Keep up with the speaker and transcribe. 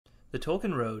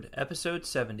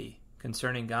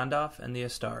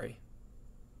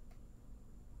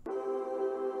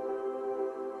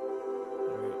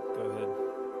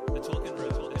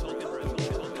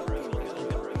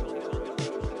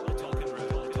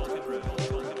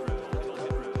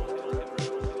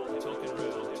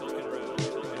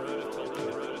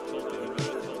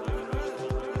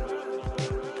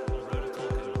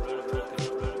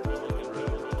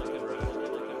Tolkien Road.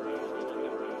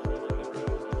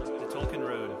 The Tolkien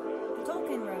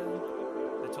Road.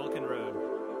 The Tolkien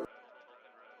Road.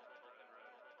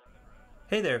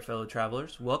 Hey there, fellow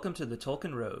travelers. Welcome to the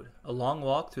Tolkien Road, a long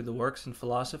walk through the works and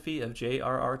philosophy of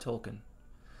J.R.R. Tolkien.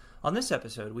 On this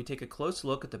episode, we take a close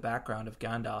look at the background of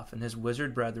Gandalf and his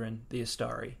wizard brethren, the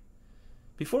Istari.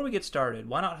 Before we get started,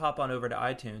 why not hop on over to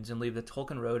iTunes and leave the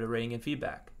Tolkien Road a rating and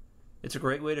feedback? It's a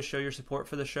great way to show your support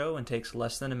for the show and takes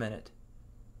less than a minute.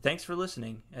 Thanks for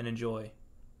listening and enjoy.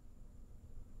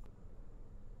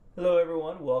 Hello,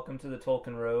 everyone. Welcome to the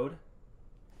Tolkien Road.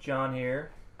 John here.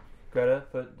 Greta,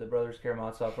 put the Brothers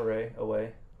Karamazov away.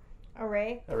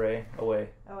 Array? Away. Away.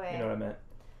 You know what I meant.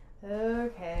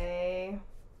 Okay.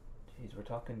 Jeez, we're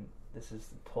talking... This is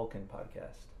the Tolkien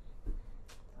podcast.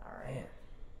 Alright. Man.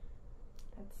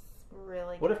 That's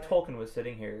really What good. if Tolkien was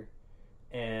sitting here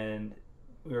and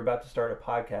we were about to start a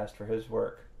podcast for his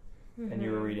work and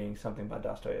you were reading something by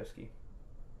Dostoevsky?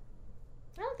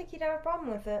 I don't think he'd have a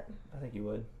problem with it. I think you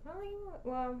would. I don't think he would.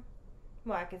 Well,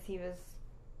 why? Because he was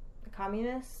a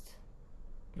communist?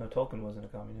 No, Tolkien wasn't a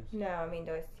communist. No, I mean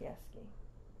Dostoevsky.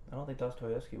 I don't think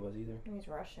Dostoevsky was either. He's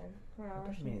Russian. We're not That doesn't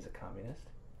Russian. mean he's a communist.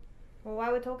 Well,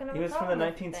 why would Tolkien have He a was from problem the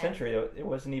with it 19th then? century. It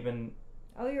wasn't even...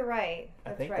 Oh, you're right.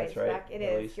 I think right. that's It's right, back- It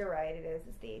at is. least. You're right. It is.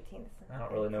 It's the 18th. I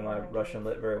don't really know my 1800s. Russian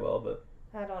lit very well, but...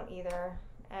 I don't either,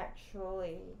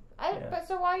 actually. Yeah. But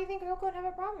so why do you think Tolkien would have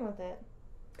a problem with it?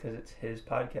 Because it's his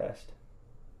podcast.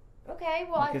 Okay,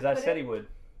 well, Because I said he would.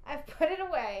 I've put it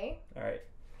away, All right.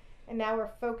 and now we're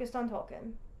focused on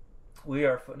Tolkien. We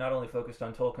are not only focused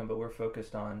on Tolkien, but we're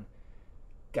focused on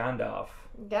Gandalf.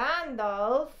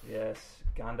 Gandalf. Yes,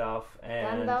 Gandalf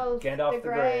and Gandalf the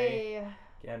Grey,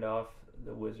 Gandalf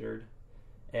the Wizard,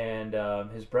 and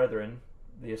his brethren,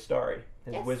 the Istari.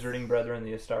 His Yes. wizarding brethren,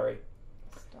 the Istari.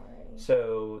 Istari.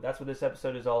 So that's what this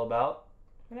episode is all about.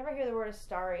 Whenever I hear the word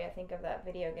Istari, I think of that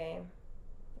video game.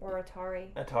 Or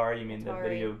Atari. Atari, you mean Atari. the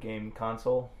video game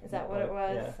console? Is that what it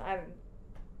was? Yeah.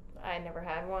 I never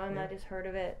had one. Yeah. I just heard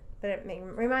of it. But it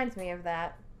reminds me of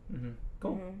that. Mm-hmm.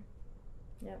 Cool.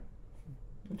 Mm-hmm. Yep.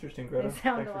 Interesting, Greta. They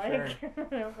sound Thanks for sharing.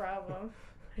 alike. No problem.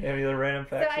 Any other random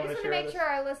So facts I you want just to want to share make with sure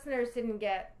our listeners didn't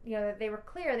get, that they were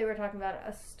clear. They were talking about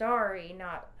Istari,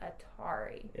 not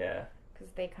Atari. Yeah.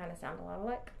 Because they kind of sound a lot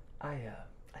alike. I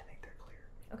think they're clear.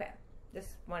 Okay. Just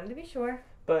wanted to be sure.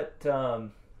 But,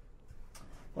 I'm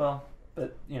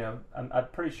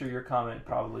pretty sure your comment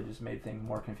probably just made things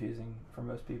more confusing for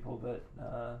most people, but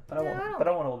I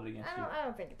won't hold it against you. I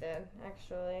don't think it did,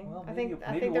 actually. Well, I maybe think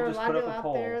there we'll were a just lot put of up people a out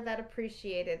poll. there that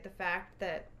appreciated the fact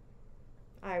that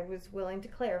I was willing to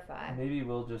clarify. Maybe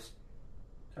we'll just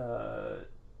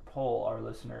poll our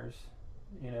listeners,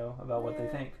 about what they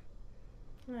Yeah. think.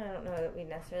 I don't know that we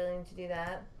necessarily need to do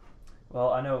that.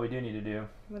 Well, I know what we do need to do.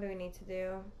 What do we need to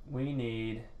do? We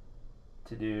need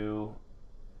to do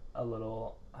a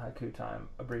little haiku time,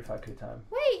 a brief haiku time.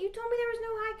 Wait, you told me there was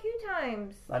no haiku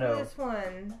times I know. for this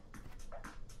one.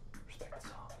 Respect the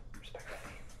song. Respect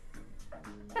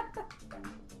the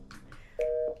theme.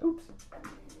 Oops.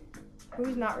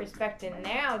 Who's not respecting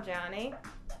now, Johnny?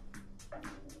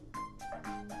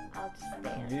 I'll just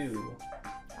dance. You.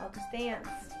 I'll just dance.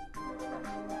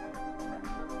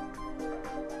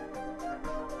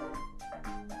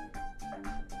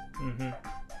 Mm-hmm.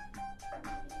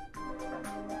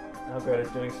 Oh,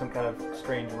 Greta's doing some kind of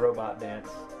strange robot dance.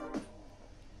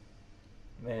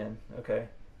 Man, okay.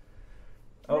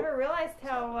 I never realized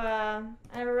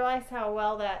how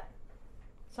well that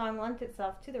song lent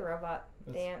itself to the robot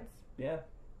dance. Yeah.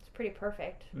 It's pretty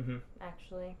perfect, Mm-hmm.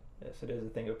 actually. Yes, it is a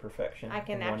thing of perfection. I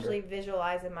can and wonder. actually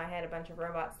visualize in my head a bunch of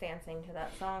robots dancing to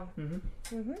that song.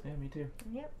 Mm-hmm. Mm-hmm. Yeah, me too.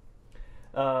 Yep.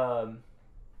 All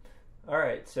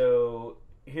right, so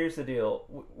here's the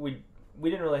deal. We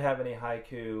didn't really have any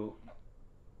haiku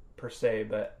per se,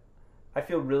 but I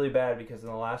feel really bad because in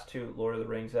the last two Lord of the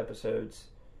Rings episodes,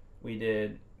 we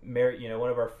did one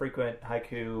of our frequent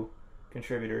haiku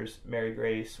contributors, Mary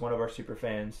Grace, one of our super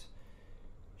fans.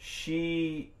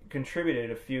 She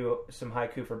contributed some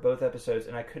haiku for both episodes,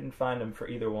 and I couldn't find them for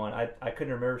either one. I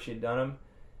couldn't remember if she'd done them,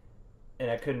 and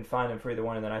I couldn't find them for either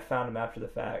one, and then I found them after the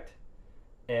fact.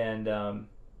 And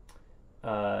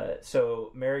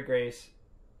so Mary Grace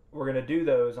we're going to do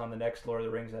those on the next Lord of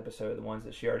the Rings episode, the ones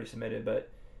that she already submitted. But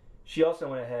she also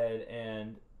went ahead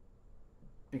and,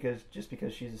 because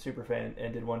she's a super fan,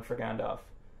 and did one for Gandalf.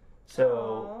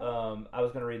 So I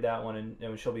was going to read that one,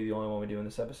 and she'll be the only one we do in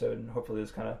this episode, and hopefully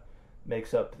this kind of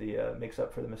makes up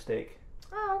for the mistake.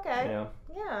 Oh, okay. You know,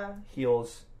 yeah.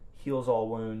 Heals all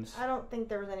wounds. I don't think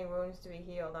there was any wounds to be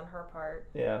healed on her part.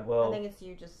 Yeah, well, I think it's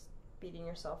you just beating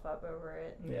yourself up over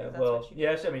it. Yeah, well,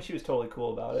 yeah. I mean, she was totally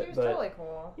cool about it. She was but, totally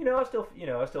cool. You know, I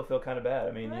still feel kind of bad.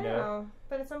 I mean, I know,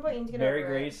 but at some point you need to get Mary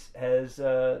over Grace has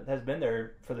been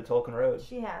there for the Tolkien Road.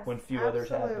 She has, when few others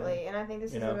have been. Absolutely, and I think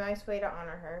this is a nice way to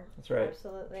honor her. That's right.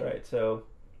 Absolutely. That's right. So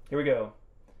here we go.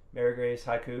 Mary Grace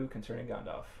haiku concerning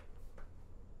Gandalf.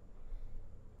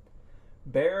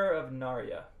 Bearer of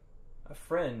Narya, a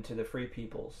friend to the free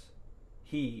peoples,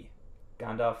 he,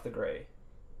 Gandalf the Grey.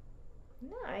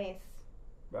 Nice.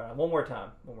 Right, one more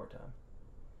time.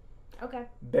 Okay.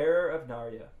 Bearer of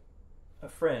Narya, a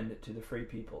friend to the free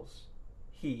peoples,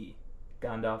 he,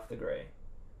 Gandalf the Grey.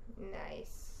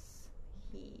 Nice.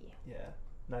 He. Yeah,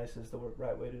 nice is the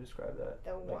right way to describe that.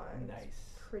 The one.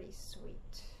 Nice. Pretty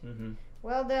sweet. Mm-hmm.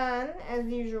 Well done, as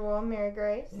usual, Mary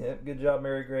Grace. Yep, good job,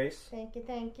 Mary Grace. Thank you.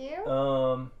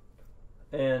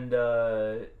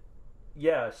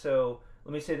 Yeah, so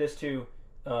let me say this too.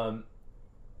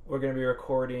 We're going to be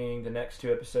recording the next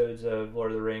 2 episodes of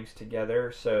Lord of the Rings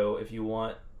together, so if you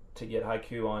want to get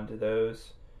haiku onto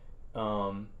those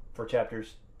for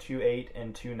chapters 2.8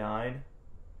 and 2.9,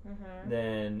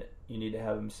 then you need to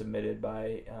have them submitted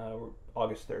by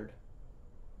August 3rd.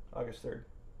 August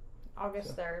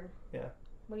 3rd. Yeah.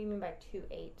 What do you mean by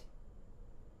 2.8?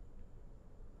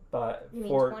 But you mean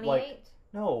for 28?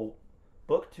 No,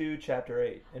 book 2, chapter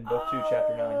 8, and book 2,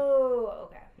 chapter 9. Oh,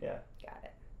 okay. Yeah. Got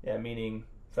it. Yeah, meaning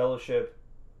Fellowship,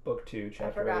 book 2, chapter 8.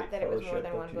 I forgot that it was more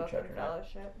than book one 2, book in chapter 9.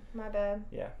 Fellowship. My bad.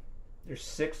 Yeah. There's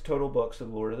 6 total books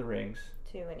of Lord of the Rings.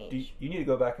 2 in each. You need to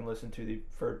go back and listen to the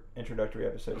introductory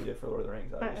episode we did for Lord of the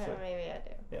Rings, obviously. Maybe I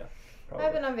do. Yeah, probably.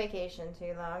 I've been on vacation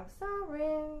too long. Sorry.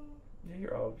 Yeah,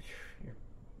 you're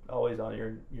always on.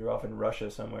 You're off in Russia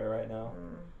somewhere right now.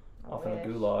 Off in the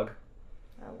gulag.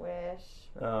 I wish.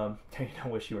 You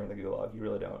don't wish you were in the gulag. You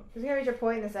really don't. There's gonna reach a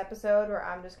point in this episode where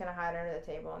I'm just gonna hide under the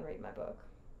table and read my book.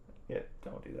 Yeah,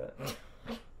 don't do that.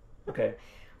 Okay.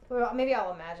 Well, maybe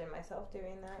I'll imagine myself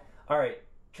doing that. All right,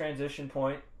 transition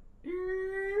point.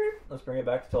 Let's bring it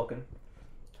back to Tolkien.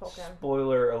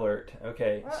 Spoiler alert.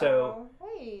 Okay, so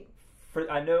wait.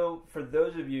 I know for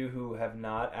those of you who have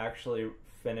not actually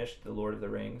finished The Lord of the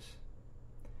Rings,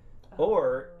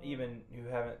 or even who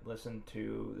haven't listened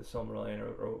to the Silmarillion,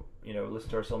 or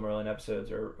listened to our Silmarillion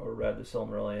episodes, or read the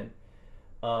Silmarillion,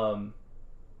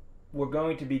 we're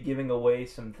going to be giving away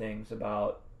some things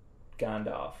about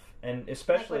Gandalf, and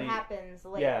especially like what happens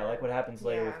later. Yeah, like what happens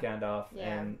later with Gandalf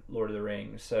and Lord of the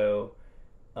Rings. So,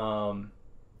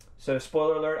 so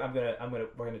spoiler alert.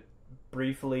 We're gonna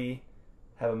briefly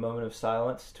have a moment of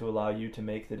silence to allow you to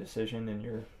make the decision in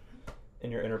your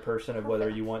inner person of whether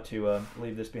you want to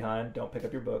leave this behind. Don't pick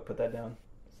up your book. Put that down.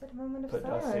 Is it a moment of put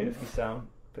silence?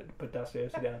 Put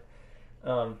Dostoevsky down.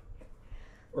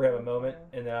 We're gonna have a moment,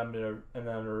 and then I'm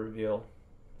gonna reveal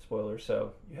spoilers.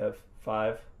 So you have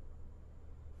 5,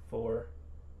 4,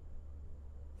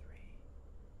 3,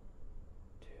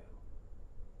 2,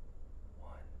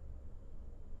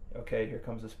 1. Okay, here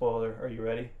comes the spoiler. Are you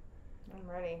ready? I'm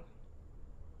ready.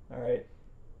 All right.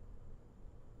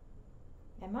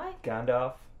 Am I?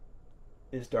 Gandalf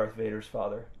is Darth Vader's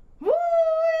father. What?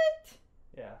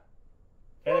 Yeah.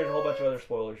 And there's a whole bunch of other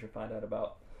spoilers you'll find out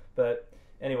about. But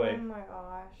anyway. Oh my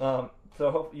gosh. So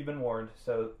I hope you've been warned.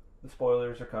 So the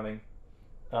spoilers are coming.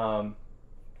 All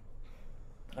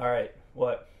right.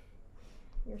 What?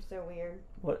 You're so weird.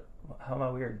 What? How am I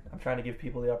weird? I'm trying to give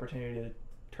people the opportunity to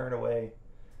turn away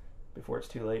before it's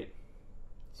too late.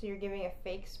 So you're giving a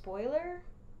fake spoiler?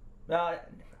 No, I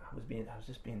was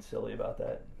just being silly about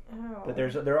that. Oh. But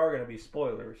there are going to be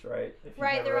spoilers, right? If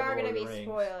right, there are going to be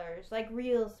spoilers, like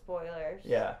real spoilers.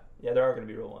 Yeah, there are going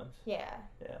to be real ones. Yeah.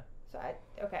 Yeah. So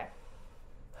okay.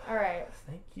 All right.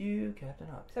 Thank you, Captain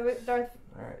Obvious. So it's Darth.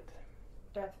 All right.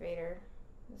 Darth Vader,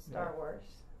 Star Wars,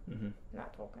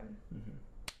 not Tolkien.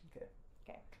 Okay.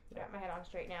 Okay. Got my head on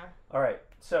straight now. All right.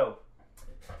 So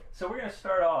we're going to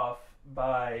start off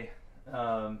by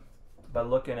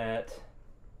looking at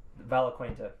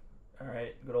Valaquenta. All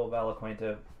right, good old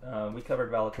Valaquenta. We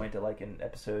covered Valaquenta like in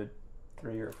episode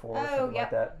 3 or 4 or something like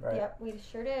that, right? Yep, we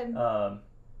sure did.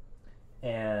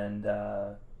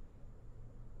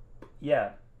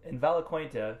 In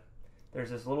Valaquenta, there's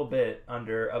this little bit of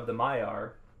the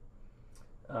Maiar,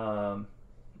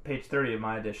 page 30 of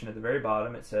my edition. At the very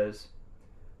bottom, it says,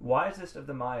 Wisest of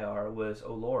the Maiar was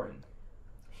Olórin.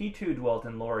 He too dwelt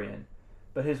in Lorien,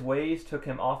 but his ways took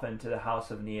him often to the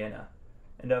house of Nienna,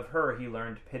 and of her he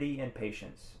learned pity and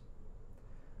patience.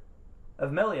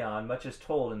 Of Melian much is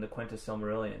told in the Quenta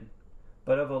Silmarillion,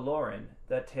 but of Olórin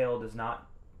that tale does not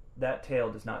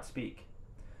speak.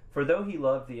 For though he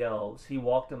loved the elves, he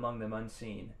walked among them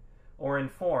unseen, or in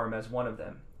form as one of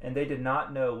them, and they did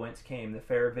not know whence came the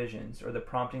fair visions or the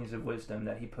promptings of wisdom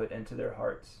that he put into their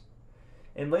hearts.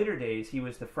 In later days he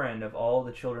was the friend of all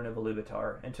the children of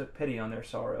Iluvatar, and took pity on their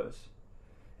sorrows.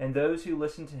 And those who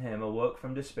listened to him awoke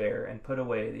from despair and put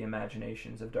away the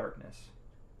imaginations of darkness.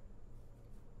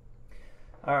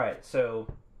 Alright, so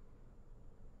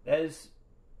as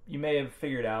you may have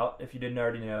figured out, if you didn't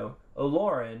already know,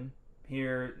 Olórin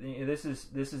here, this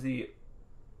is the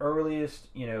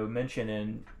earliest, mention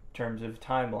in terms of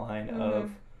timeline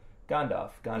of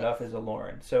Gandalf. Gandalf is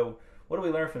Olórin. So what do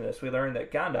we learn from this? We learn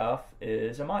that Gandalf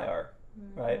is a Maiar,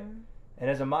 right? And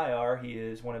as a Maiar, he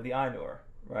is one of the Ainur,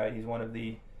 right? He's one of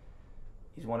the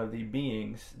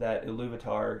beings that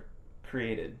Iluvatar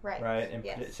created, right? And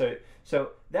yes.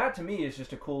 so that to me is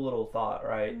just a cool little thought,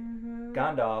 right?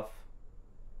 Gandalf,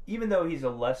 even though he's a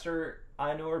lesser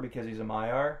Ainur because he's a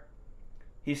Maiar,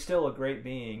 he's still a great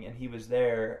being, and he was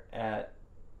there at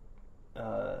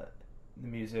the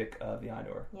music of the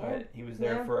Ainur, right? He was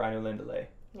there for Ainulindale,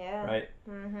 right?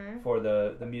 For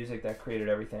the music that created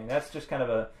everything. That's just kind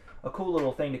of a cool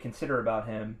little thing to consider about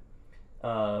him,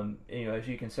 as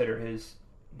you consider his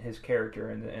character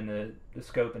and the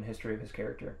scope and history of his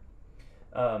character.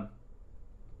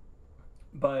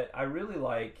 But I really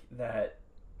like that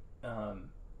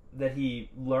that he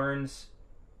learns.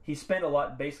 He spent a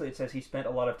lot. Basically, it says he spent a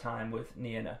lot of time with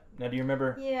Nienna. Now, do you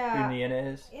remember who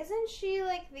Nienna is? Isn't she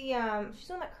like she's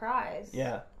the one that cries?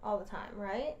 Yeah. All the time,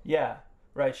 right? Yeah,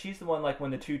 right. She's the one like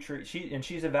when the two trees.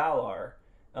 She's a Valar.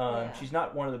 She's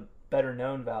not one of the better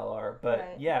known Valar,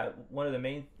 but one of the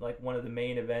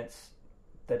main events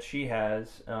that she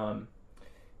has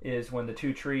is when the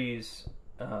two trees.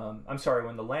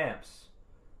 When the lamps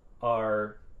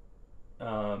are.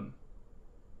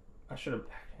 I should have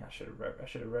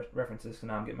referenced this, and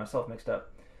now I'm getting myself mixed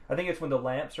up. I think it's when the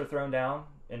lamps are thrown down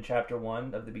in chapter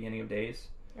 1 of the Beginning of Days.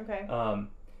 Okay.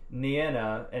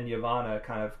 Nienna and Yavanna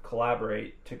kind of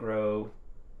collaborate to grow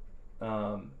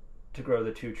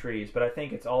the two trees, but I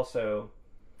think it's also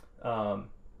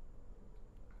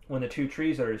when the two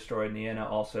trees are destroyed, Nienna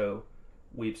also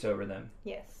weeps over them.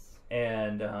 Yes.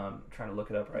 And I'm trying to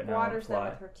look it up right now. Waters them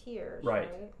with her tears. Right.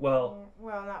 Well,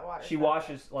 not waters. She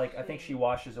washes, I think she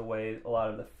washes away a lot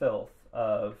of the filth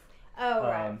of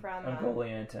from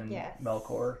Ungoliant and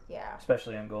Melkor. Yeah.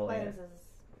 Especially Ungoliant. Cleanses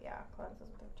with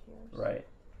her tears. Right.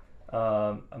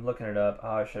 I'm looking it up.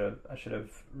 I should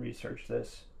have researched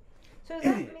this. So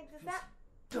does that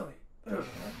All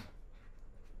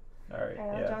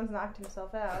right. John's knocked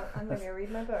himself out. I'm going to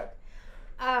read my book.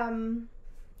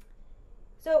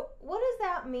 So what does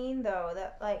that mean, though?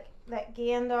 That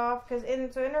Gandalf, because in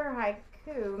her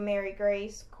haiku, Mary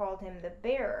Grace called him the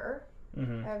bearer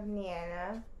of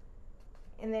Nienna,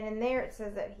 and then in there it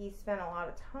says that he spent a lot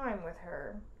of time with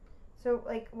her. So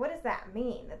what does that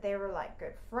mean? That they were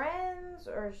good friends,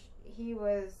 or he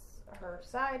was her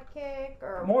sidekick,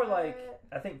 or more what?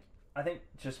 I think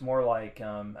just more we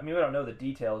don't know the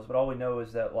details, but all we know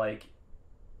is that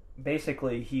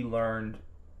basically he learned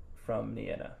from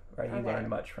Nienna. Right, he learned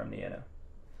much from Nienna.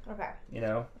 Okay.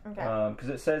 Okay. Because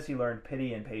it says he learned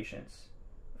pity and patience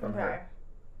from her.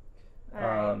 All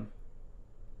right.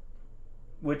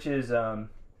 Which is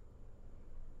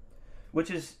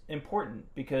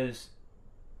important because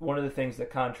one of the things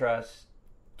that contrasts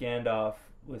Gandalf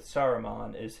with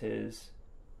Saruman is his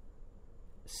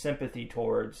sympathy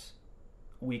towards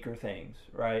weaker things.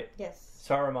 Right. Yes.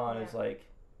 Saruman is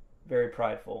very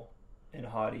prideful and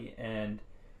haughty, and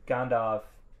Gandalf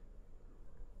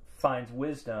finds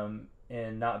wisdom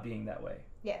in not being that way.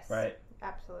 Yes. Right?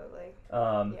 Absolutely.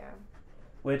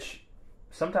 Which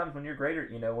sometimes when you're greater,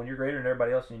 when you're greater than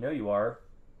everybody else and you are,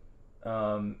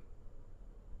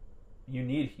 you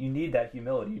need that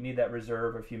humility. You need that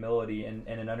reserve of humility and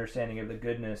an understanding of the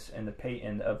goodness and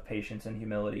of patience and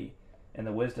humility and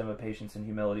the wisdom of patience and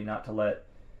humility, not to let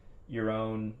your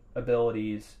own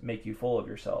abilities make you full of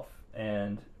yourself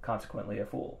and consequently a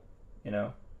fool,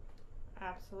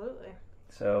 Absolutely.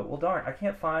 So, well, darn, I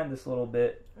can't find this little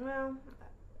bit. Well,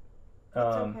 it's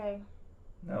okay.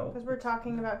 No. Because we're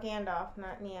talking about Gandalf,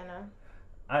 not Nienna.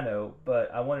 I know, but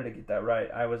I wanted to get that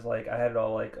right. I was I had it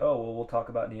all we'll talk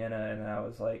about Nienna, and I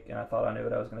was and I thought I knew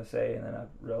what I was going to say, and then I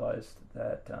realized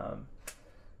that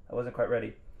I wasn't quite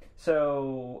ready.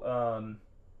 So,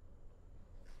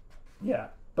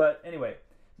 But anyway,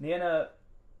 Nienna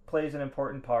plays an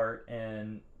important part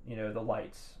in, the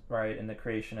lights, right, in the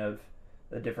creation of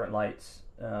the different lights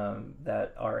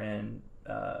that are in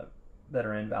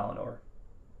Valinor,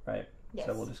 right? Yes.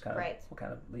 So we'll just kind of right. we'll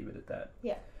kind of leave it at that.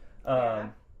 Yeah. Yeah.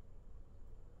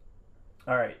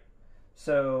 All right.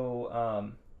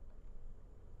 So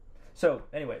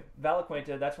anyway,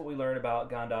 Valaquenta. That's what we learned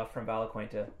about Gandalf from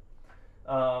Valaquenta.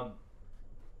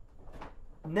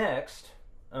 Next,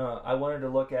 I wanted to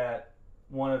look at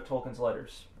one of Tolkien's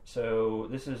letters. So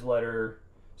this is letter.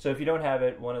 So if you don't have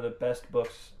it, one of the best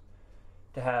books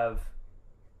to have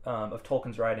of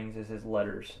Tolkien's writings is his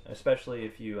letters, especially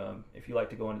if you like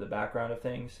to go into the background of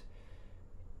things.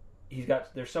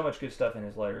 There's so much good stuff in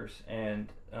his letters,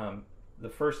 and the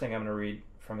first thing I'm going to read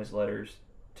from his letters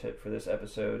for this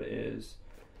episode is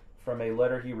from a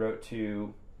letter he wrote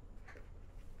to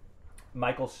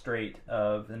Michael Straight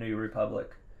of the New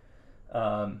Republic.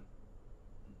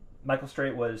 Michael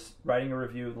Straight was writing a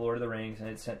review of The Lord of the Rings, and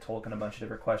had sent Tolkien a bunch of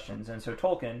different questions. And so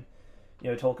Tolkien,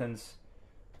 Tolkien's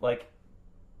like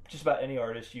just about any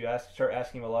artist. You start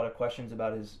asking him a lot of questions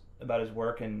about his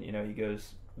work, and he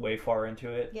goes way far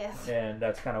into it. Yes. And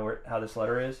that's kind of how this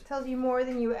letter is. Tells you more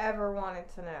than you ever wanted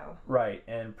to know. Right,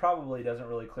 and probably doesn't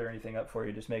really clear anything up for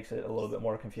you. Just makes it a little bit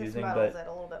more confusing. Just muddles it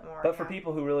a little bit more. But for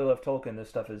people who really love Tolkien, this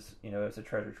stuff is, it's a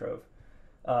treasure trove.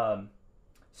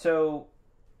 So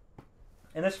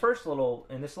in this little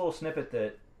snippet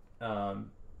that,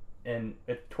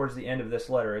 towards the end of this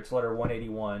letter, it's letter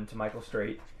 181 to Michael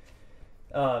Straight.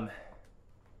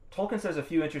 Tolkien says a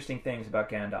few interesting things about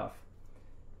Gandalf.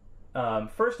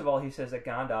 First of all, he says that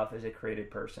Gandalf is a created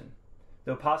person,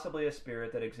 though possibly a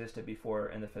spirit that existed before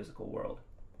in the physical world.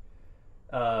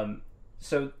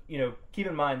 So keep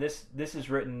in mind this is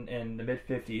written in the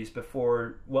mid-50s,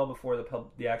 well before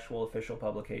the actual official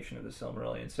publication of the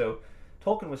Silmarillion. So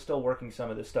Tolkien was still working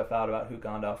some of this stuff out about who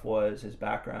Gandalf was, his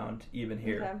background, even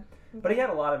here. Okay. But he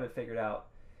had a lot of it figured out.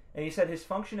 And he said his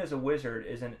function as a wizard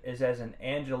is as an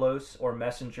angelos or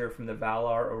messenger from the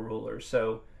Valar or rulers.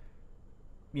 So,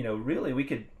 really we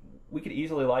could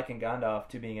easily liken Gandalf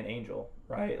to being an angel,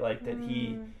 right? Like that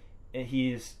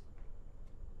he's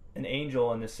an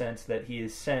angel in the sense that he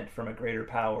is sent from a greater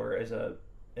power as a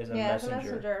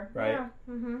messenger, right? Yeah.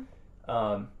 Mm-hmm.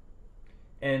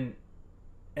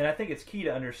 And I think it's key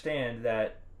to understand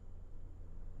that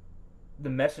the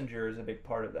messenger is a big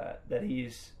part of that. That he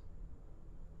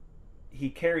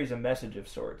carries a message of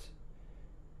sorts.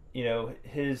 The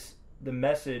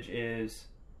message is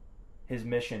his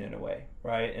mission in a way,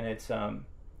 right? And it's as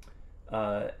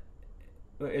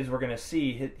we're going to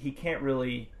see, he can't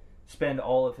really spend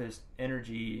all of his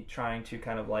energy trying to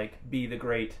kind of like be the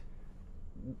great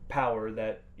power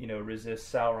that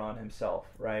resists Sauron himself,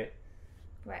 right?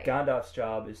 Right. Gandalf's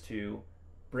job is to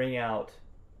bring out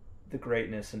the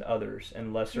greatness in others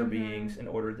and lesser beings in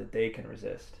order that they can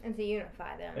resist and to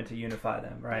unify them.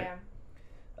 Right?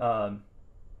 Yeah.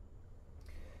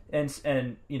 And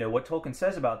what Tolkien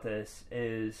says about this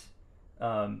is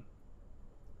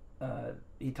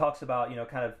he talks about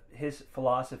kind of his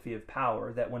philosophy of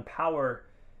power, that when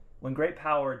great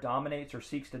power dominates or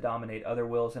seeks to dominate other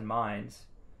wills and minds,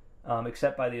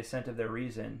 except by the assent of their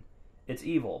reason, it's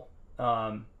evil.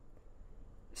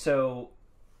 So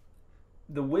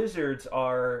the wizards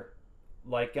are,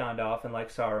 like Gandalf and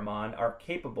like Saruman, are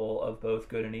capable of both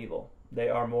good and evil. They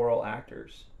are moral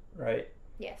actors, right?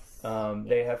 Yes.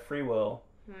 They have free will,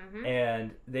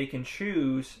 and they can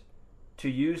choose to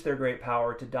use their great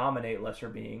power to dominate lesser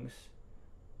beings,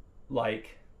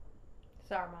 like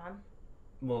Saruman.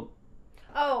 Well.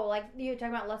 Oh, like you're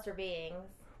talking about lesser beings.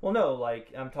 Well, no,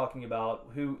 like I'm talking about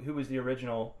who was the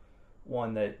original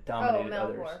one that dominated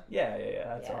others. Yeah.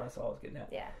 That's all I was getting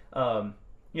at. Yeah.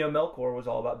 Melkor was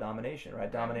all about domination,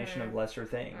 right? Domination of lesser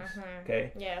things.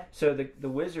 Okay. Yeah. So the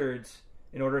wizards,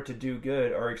 in order to do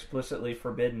good, are explicitly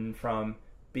forbidden from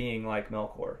being like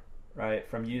Melkor, right?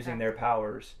 From using their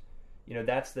powers.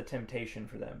 That's the temptation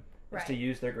for them, is to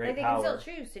use their great power. They can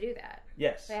still choose to do that.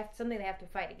 Yes. They have something they have to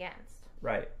fight against.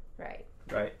 Right. Right.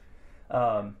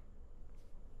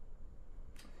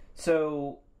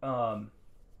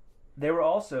 They were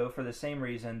also, for the same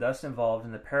reason, thus involved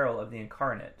in the peril of the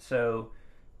incarnate. So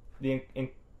the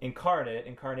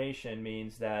incarnation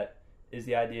means that is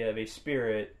the idea of a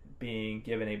spirit being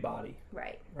given a body.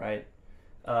 Right.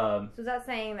 So is that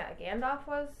saying that Gandalf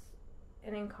was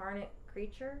an incarnate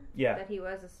creature? Yeah. That he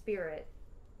was a spirit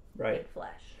in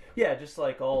flesh? Yeah, just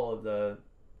like all of the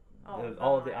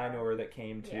Ainur that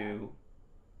came to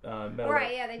Middle-earth.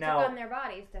 Right, yeah, they took on their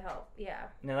bodies to help, yeah.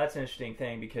 Now that's an interesting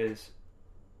thing because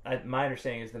my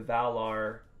understanding is the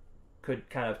Valar could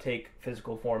kind of take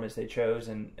physical form as they chose,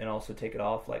 and also take it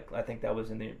off. Like I think that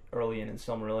was in the early in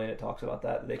Silmarillion. It talks about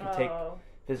that they could take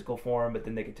physical form, but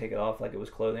then they could take it off like it was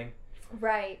clothing.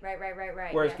 Right.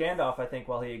 Whereas Gandalf, I think,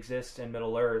 while he exists in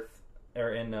Middle Earth,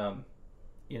 or in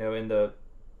in the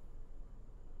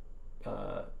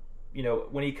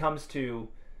when he comes to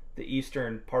the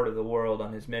eastern part of the world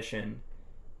on his mission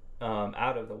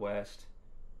out of the West,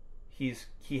 he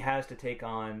has to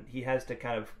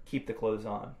kind of keep the clothes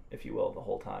on, if you will, the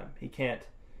whole time. He can't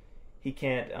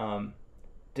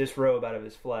disrobe out of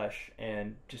his flesh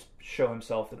and just show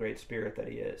himself the great spirit that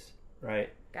he is, right?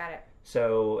 Got it.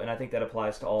 So, and I think that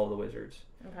applies to all of the wizards.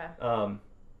 Okay.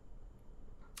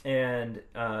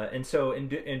 And so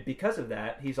because of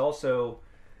that, he's also,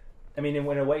 I mean, in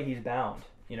a way, he's bound.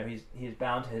 He's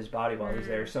bound to his body while he's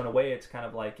there. So in a way, it's kind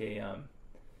of like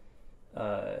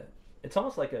it's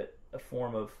almost like a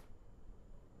form of,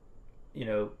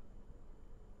 a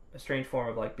strange form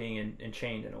of like being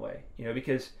enchained in a way.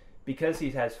 Because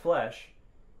he has flesh,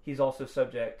 he's also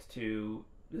subject to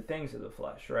the things of the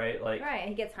flesh, right? Like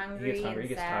he gets hungry, he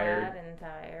gets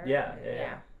tired.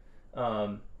 Yeah.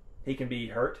 He can be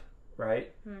hurt,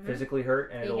 right? Physically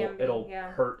hurt, and it'll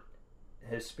hurt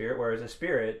his spirit. Whereas a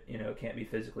spirit, can't be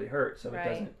physically hurt, so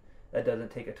that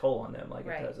doesn't take a toll on them like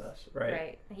it does us, right?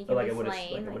 Right. He can be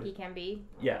slain, like he can be.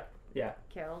 Yeah.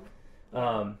 Killed.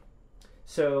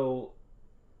 So,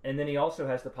 and then he also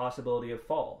has the possibility of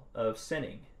fall, of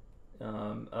sinning,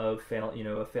 of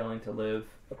failing to live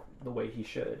the way he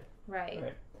should. Right.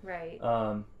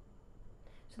 So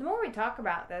the more we talk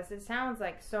about this, it sounds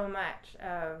like so much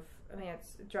of. I mean,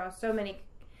 it draws so many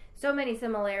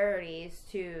similarities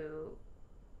to,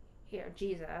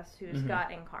 Jesus, who's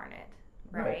God incarnate,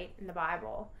 right, in the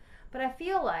Bible. But I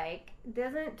feel like,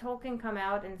 doesn't Tolkien come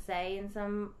out and say in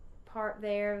some part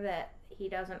there that he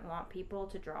doesn't want people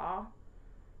to draw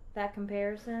that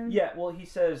comparison? Yeah, well, he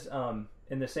says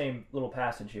in the same little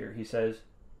passage here, he says,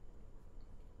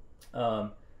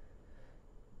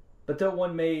 but though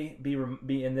one may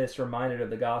be in this reminded of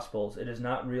the Gospels, it is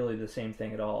not really the same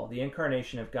thing at all. The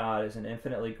incarnation of God is an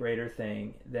infinitely greater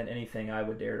thing than anything I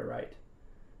would dare to write.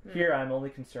 Here I am only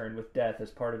concerned with death as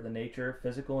part of the nature,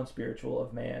 physical and spiritual,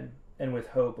 of man, and with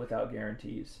hope without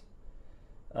guarantees.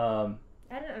 I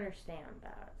didn't understand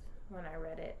that when I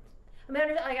read it.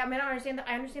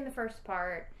 I understand the first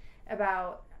part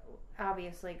about,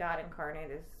 obviously, God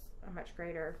incarnate is a much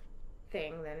greater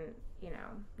thing than,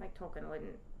 like Tolkien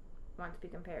wouldn't want to be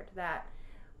compared to that.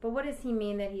 But what does he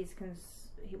mean that he's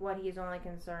only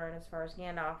concerned as far as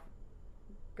Gandalf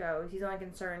goes? He's only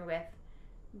concerned with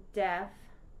death,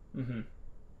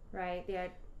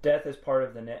 right? Death is part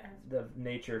of the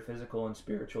nature, physical and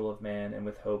spiritual, of man, and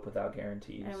with hope without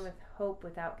guarantees.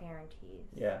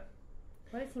 Yeah.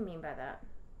 What does he mean by that?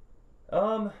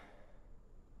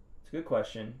 It's a good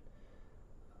question.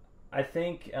 I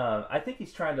think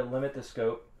he's trying to limit the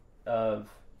scope of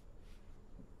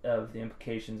the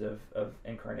implications of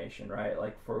incarnation, right?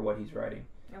 Like for what he's writing.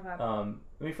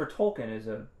 Okay. For Tolkien, as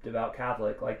a devout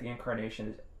Catholic, like the incarnation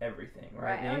is everything,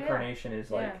 right? The incarnation is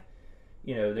like,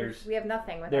 we have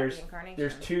nothing without the incarnation.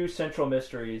 There's two central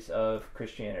mysteries of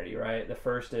Christianity, right? The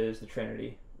first is the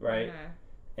Trinity, right?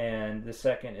 And the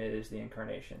second is the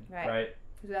incarnation, right?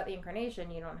 Without the incarnation,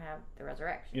 you don't have the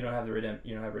resurrection. You don't have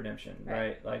redemption,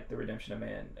 right? Like the redemption of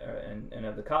man and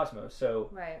of the cosmos. So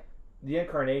the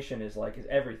incarnation is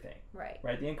everything,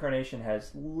 right? The incarnation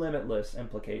has limitless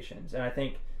implications, and I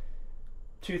think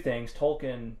two things.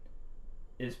 Tolkien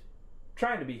is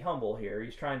trying to be humble here.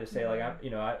 He's trying to say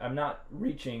I'm not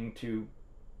reaching through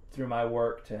my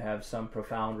work to have some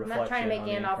profound reflection. I'm not trying to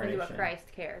make Gandalf into a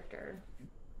Christ character.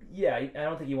 Yeah, I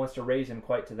don't think he wants to raise him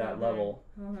quite to that level.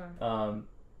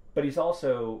 But he's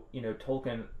also,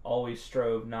 Tolkien always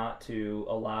strove not to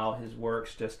allow his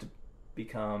works just to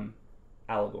become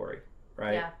allegory,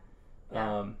 right?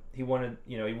 Yeah. He wanted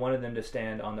them to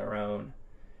stand on their own.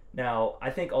 Now,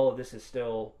 I think all of this is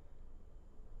still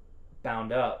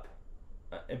bound up,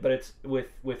 but it's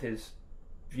with his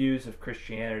views of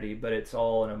Christianity, but it's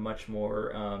all in a much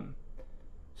more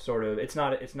it's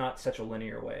not such a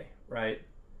linear way, right?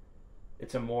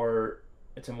 It's a more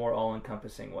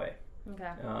all-encompassing way. Okay.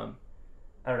 I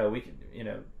don't know. We could,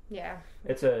 Yeah.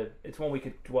 It's one we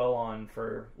could dwell on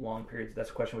for long periods.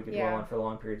 That's a question we could dwell on for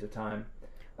long periods of time.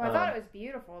 Well, I thought it was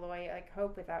beautiful the way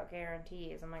hope without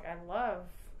guarantees. I'm I love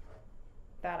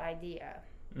that idea.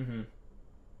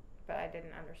 But I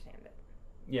didn't understand it.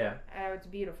 Yeah. It's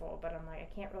beautiful, but I'm I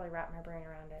can't really wrap my brain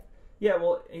around it. Yeah.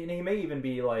 Well, he may even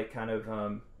be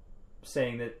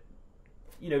saying that.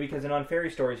 Because in On Fairy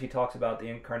Stories he talks about the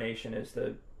incarnation as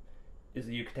is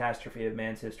the eucatastrophe of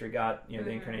man's history. God, the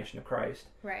incarnation of Christ,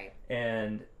 Right.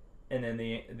 and then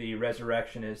the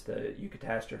resurrection is the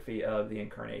eucatastrophe of the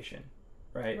incarnation,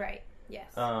 right? Right.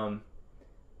 Yes.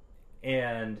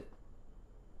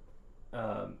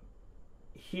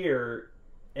 Here,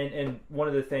 and one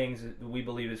of the things that we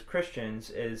believe as Christians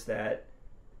is that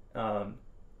the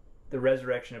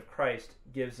resurrection of Christ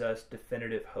gives us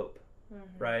definitive hope,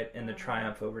 right? And the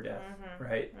triumph over death,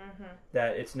 right?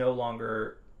 That it's no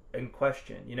longer in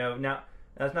question. Now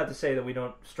that's not to say that we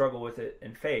don't struggle with it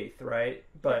in faith, right?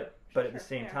 But at the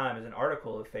same time, as an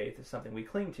article of faith, is something we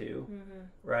cling to,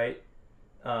 right?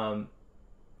 Our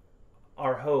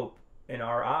hope in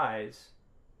our eyes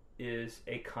is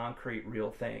a concrete,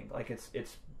 real thing. Like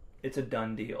it's a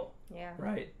done deal,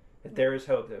 right? That there is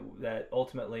hope, that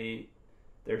ultimately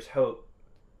there's hope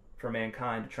for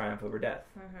mankind to triumph over death,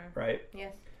 right?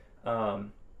 Yes.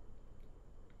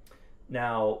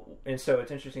 Now, and so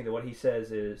it's interesting that what he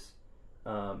says is,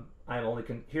 I'm only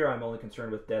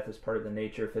concerned with death as part of the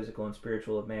nature, physical and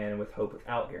spiritual, of man, and with hope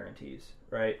without guarantees,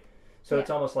 right? So it's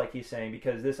almost like he's saying,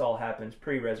 because this all happens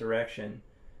pre-resurrection,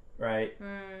 right?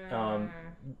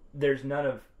 There's none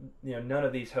of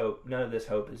this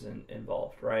hope is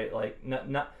involved, right? Like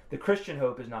not the Christian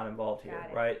hope is not involved here,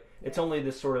 right? It's only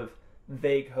this sort of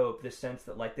vague hope, this sense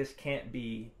that like this can't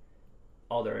be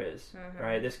all there is,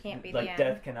 right? This can't be like the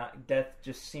end. death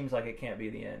just seems like it can't be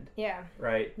the end. Yeah.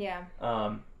 Right? Yeah.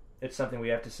 It's something we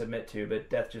have to submit to, but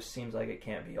death just seems like it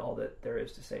can't be all that there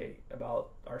is to say about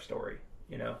our story,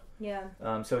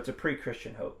 Yeah. So it's a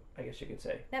pre-Christian hope, I guess you could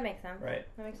say. That makes sense. Right.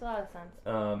 That makes a lot of sense.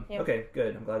 Okay,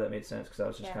 good. I'm glad that made sense, because I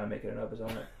was just kind of making it up as I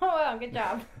went. Oh, well, good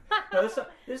job. No, this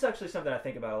is actually something I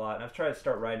think about a lot, and I've tried to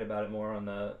start writing about it more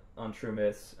on True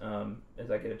Myths as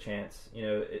I get a chance.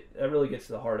 That really gets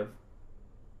to the heart of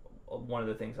one of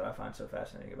the things that I find so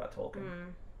fascinating about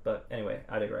Tolkien. But anyway,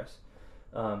 I digress.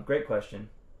 Great question.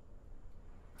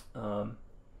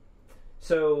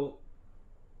 So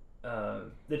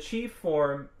the chief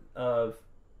form of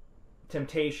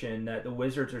temptation that the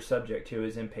wizards are subject to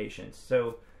is impatience.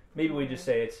 So maybe we just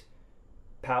say it's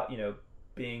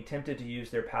being tempted to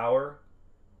use their power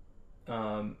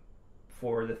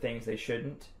for the things they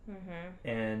shouldn't,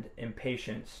 and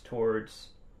impatience towards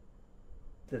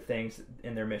the things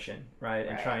in their mission, right?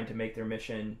 And trying to make their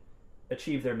mission,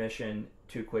 achieve their mission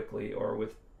too quickly, or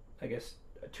with, I guess,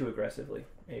 too aggressively,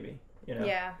 maybe.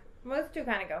 Yeah. Those two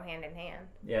kind of go hand in hand.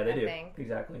 Yeah, they I do. think.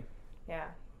 Exactly. Yeah.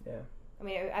 Yeah. I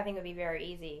mean, I think it would be very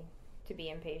easy to be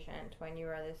impatient when you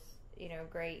are this,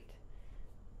 great,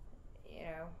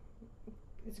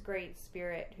 this great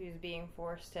spirit who's being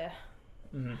forced to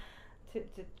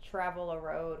to travel a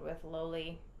road with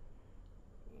lowly,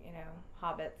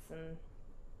 hobbits and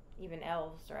even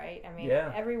elves, right? I mean,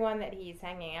 everyone that he's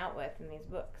hanging out with in these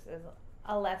books is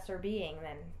a lesser being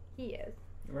than he is.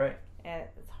 Right. And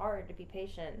it's hard to be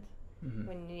patient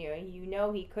when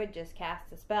he could just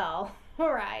cast a spell,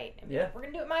 right? I mean, we're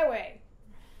gonna do it my way.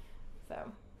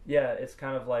 So. Yeah, it's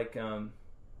kind of like,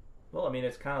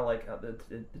 it's kind of like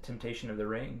the temptation of the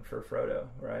ring for Frodo,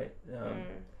 right?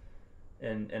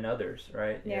 And others,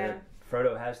 right? Yeah.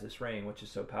 Frodo has this ring, which is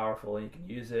so powerful, and you can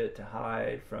use it to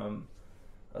hide from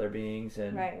other beings,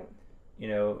 and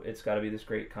it's got to be this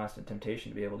great constant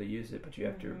temptation to be able to use it, but you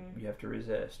have to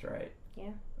resist, right?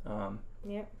 Yeah.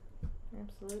 Yep.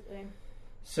 Absolutely.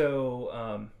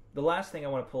 So the last thing I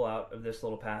want to pull out of this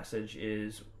little passage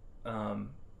is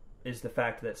the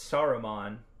fact that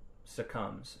Saruman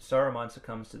succumbs. Saruman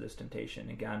succumbs to this temptation,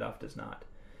 and Gandalf does not.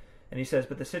 And he says,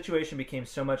 but the situation became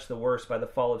so much the worse by the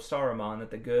fall of Saruman that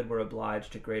the good were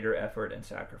obliged to greater effort and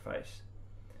sacrifice.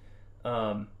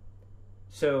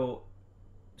 So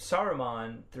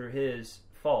Saruman, through his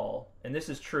fall, and this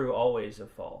is true always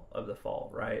of the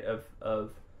fall, right?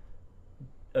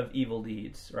 Of evil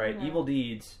deeds, right? Evil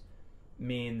deeds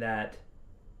mean that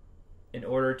in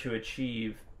order to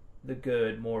achieve the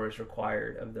good, more is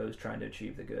required of those trying to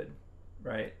achieve the good,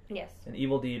 right? Yes. An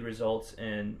evil deed results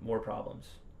in more problems,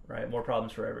 right? More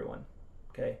problems for everyone,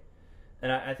 okay?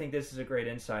 And I think this is a great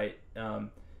insight,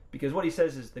 because what he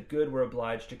says is the good were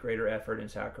obliged to greater effort and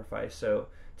sacrifice. So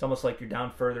it's almost like you're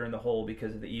down further in the hole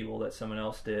because of the evil that someone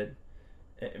else did.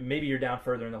 Maybe you're down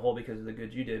further in the hole because of the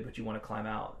good you did, but you want to climb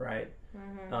out, right?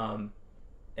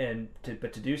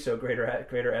 But to do so, greater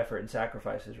effort and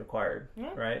sacrifice is required,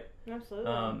 right?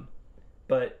 Absolutely.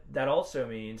 But that also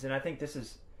means, and I think this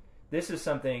is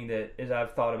something that, as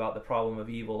I've thought about the problem of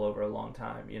evil over a long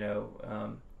time,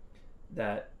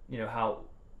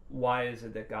 why is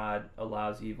it that God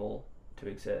allows evil to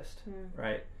exist,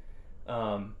 right?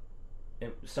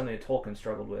 It's something that Tolkien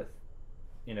struggled with,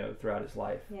 throughout his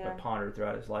life, or pondered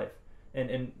throughout his life.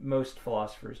 and most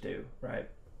philosophers do, right?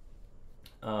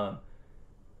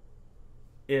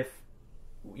 If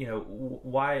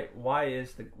why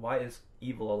is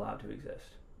evil allowed to exist,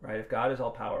 right? If God is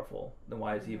all powerful, then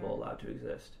why is evil allowed to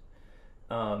exist?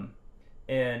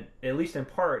 And at least in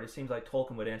part, it seems like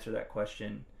Tolkien would answer that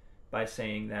question by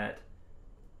saying that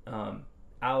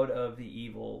out of the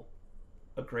evil,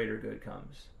 a greater good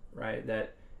comes, right?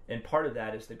 And part of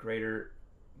that is the greater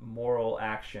moral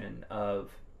action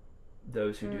of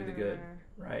those who do the good,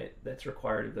 right? That's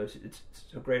required of those. It's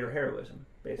a greater heroism,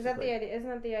 basically. Is that the idea? Isn't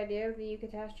that the idea of the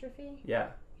eucatastrophe? Yeah.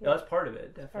 No, that's part of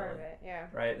it, definitely. Part of it, yeah.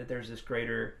 Right? That there's this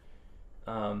greater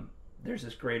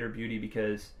beauty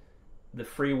because the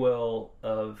free will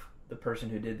of the person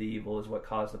who did the evil is what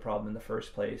caused the problem in the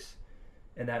first place,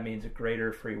 and that means a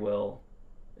greater free will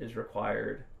is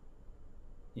required.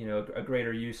 A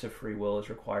greater use of free will is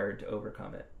required to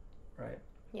overcome it, right?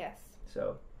 Yes.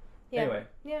 So, yeah. Anyway.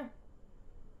 Yeah.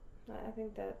 I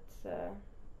think that's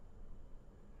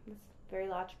very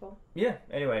logical. Yeah.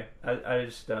 Anyway, I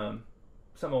just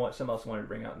something else I wanted to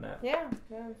bring out in that. Yeah.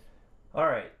 Yeah. All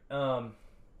right.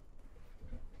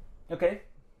 Okay.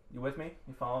 You with me?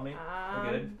 You follow me?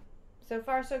 We're good. So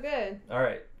far, so good. All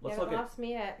right. Let's look at. Lost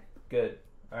me yet. Good.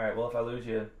 All right. Well, if I lose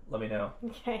you, let me know.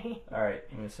 Okay. All right.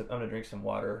 I'm gonna drink some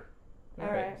water. All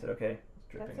okay. right. Is it okay? It's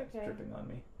dripping. That's okay. It's dripping on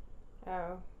me.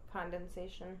 Oh,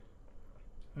 condensation.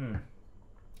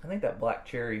 I think that black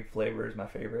cherry flavor is my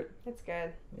favorite. It's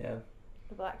good. Yeah.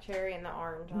 The black cherry and the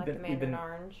orange. I like the mandarin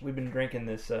orange. We've been drinking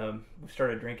this. We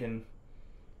started drinking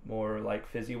more like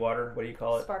fizzy water. What do you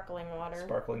call it? Sparkling water.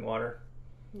 Sparkling water.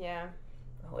 Yeah.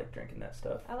 I like drinking that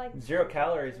stuff. I like 0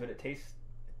 calories, but it tastes.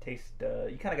 You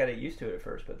kind of got to get used to it at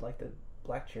first, but like the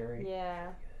black cherry.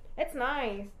 Yeah. It's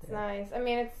nice. It's nice. I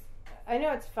mean, I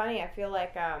know it's funny. I feel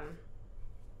like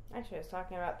actually, I was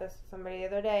talking about this with somebody the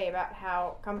other day about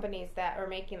how companies that are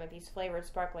making like these flavored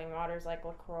sparkling waters like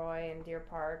LaCroix and Deer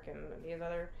Park and these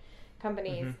other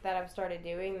companies that have started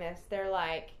doing this,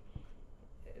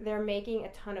 they're making a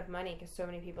ton of money because so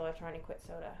many people are trying to quit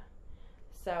soda.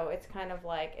 So it's kind of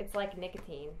like, it's like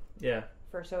nicotine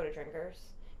for soda drinkers.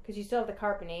 Because you still have the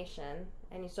carbonation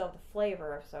and you still have the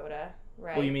flavor of soda,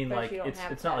 right? Well, you mean but like you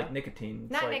it's not like nicotine.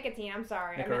 It's not like nicotine. I'm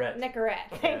sorry. Nicorette. I meant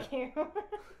Nicorette. Thank you.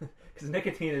 Because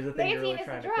nicotine is the thing you're really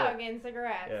trying to quit. Nicotine is a drug in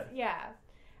cigarettes. Yeah.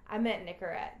 I meant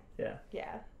Nicorette. Yeah.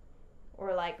 Yeah.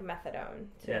 Or like methadone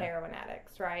to heroin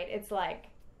addicts, right? It's like,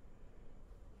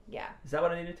 Is that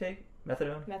what I need to take?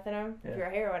 Methadone? Methadone? Yeah. If you're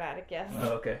a heroin addict, yes. Oh,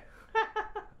 okay.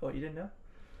 Oh, you didn't know?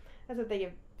 That's what they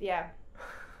give. Yeah.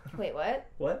 Wait, what?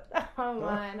 What? Oh,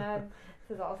 man.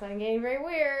 This is all of a sudden getting very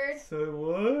weird. So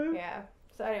what? Yeah.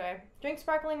 So anyway, drink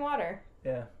sparkling water.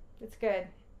 Yeah. It's good.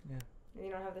 Yeah. And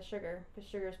you don't have the sugar, because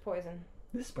sugar is poison.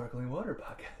 This sparkling water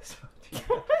podcast.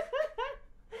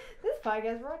 This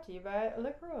podcast brought to you by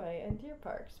LaCroix and Deer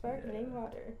Park Sparkling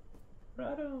Water.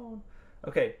 Right on.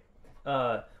 Okay.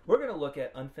 We're going to look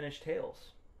at Unfinished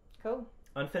Tales. Cool.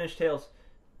 Unfinished Tales.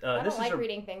 I don't like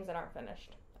reading things that aren't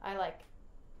finished. I like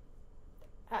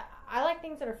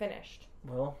things that are finished.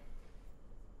 Well,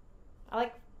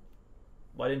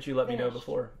 why didn't you let me know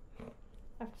before?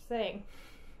 I'm just saying.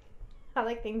 I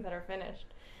like things that are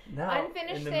finished. Now,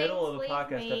 unfinished in the middle of a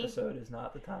podcast episode is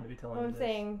not the time to be telling you this. I'm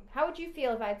saying, how would you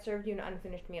feel if I'd served you an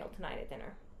unfinished meal tonight at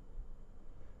dinner?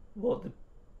 Well, the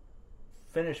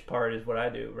finished part is what I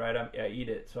do, right? I eat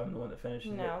it, so I'm the one that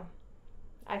finishes it. No.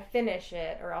 I finish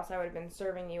it, or else I would have been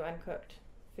serving you uncooked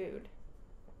food.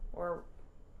 Or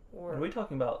are we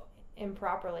talking about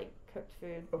improperly cooked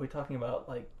food? Are we talking about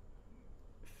like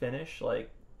Finnish, like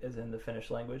as in the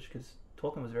Finnish language? Because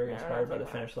Tolkien was very inspired by the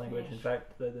Finnish language. In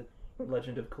fact, the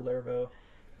Legend of Kullervo.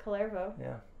 Kullervo?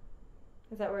 Yeah.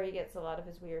 Is that where he gets a lot of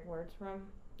his weird words from?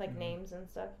 Like names and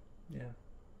stuff? Yeah.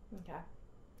 Okay.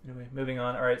 Anyway, moving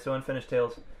on. All right, so Unfinished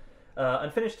Tales.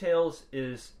 Unfinished Tales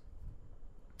is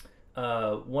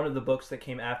one of the books that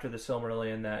came after the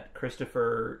Silmarillion that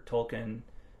Christopher Tolkien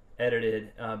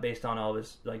edited based on all of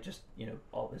his,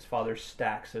 all of his father's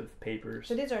stacks of papers.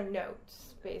 So these are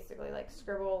notes, basically, like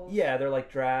scribbles. Yeah, they're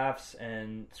like drafts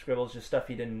and scribbles, just stuff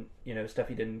he didn't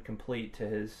complete to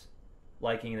his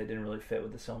liking that didn't really fit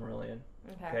with the Silmarillion.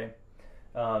 Okay.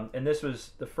 And this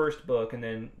was the first book, and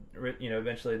then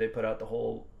eventually they put out the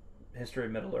whole History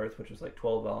of Middle Earth, which was like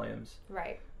 12 volumes.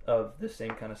 Right. Of the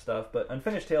same kind of stuff. But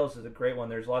Unfinished Tales is a great one.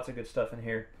 There's lots of good stuff in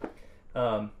here.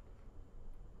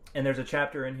 And there's a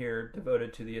chapter in here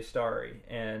devoted to the Istari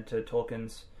and to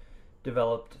Tolkien's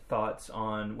developed thoughts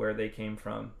on where they came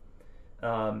from.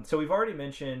 So we've already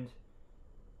mentioned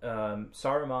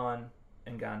Saruman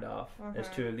and Gandalf as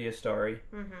two of the Istari.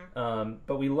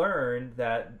 But we learned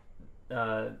that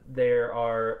there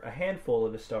are a handful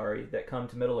of Istari that come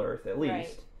to Middle Earth at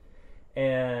least,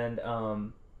 and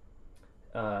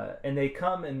they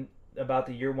come in about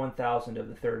the year 1000 of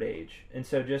the Third Age. And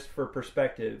so, just for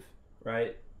perspective,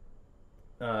 right?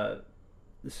 The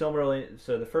Silmarillion.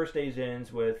 So the First Age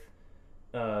ends with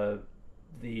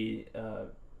the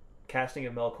casting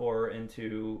of Melkor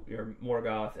into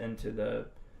Morgoth into the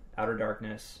outer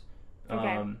darkness,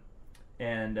 and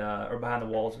or behind the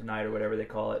walls of night, or whatever they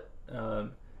call it,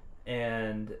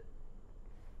 and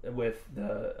with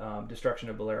the destruction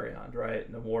of Beleriand, right?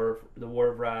 And the war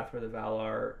of Wrath, where the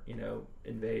Valar,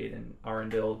 invade, and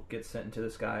Arundel gets sent into the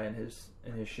sky in his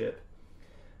ship,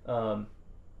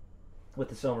 with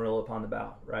the Silmaril upon the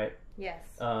bow, right?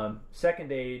 Yes.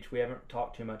 Second Age, we haven't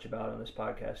talked too much about on this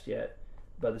podcast yet,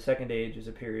 but the Second Age is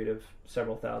a period of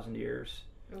several thousand years.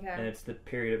 Okay. And it's the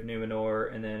period of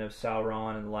Numenor, and then of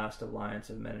Sauron, and the last alliance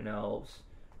of men and elves.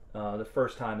 The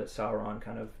first time that Sauron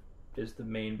kind of is the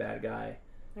main bad guy.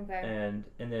 Okay. And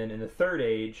then in the Third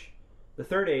Age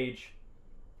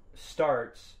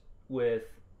starts with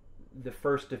the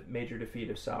first major defeat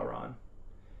of Sauron,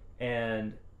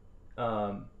 and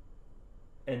then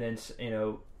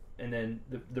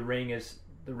the ring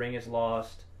is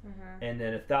lost, and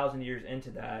then 1,000 years into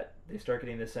that, they start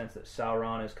getting the sense that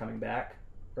Sauron is coming back,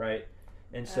 right?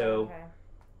 And so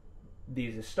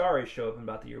these Istari show up in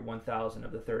about the year 1000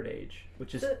 of the Third Age,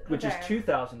 which is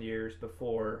 2,000 years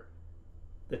before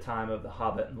the time of The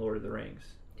Hobbit and Lord of the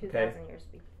Rings. 2,000 years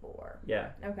before.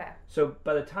 Yeah. Okay. So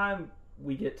by the time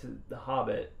we get to The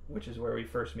Hobbit, which is where we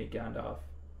first meet Gandalf,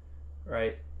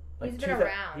 right? He's been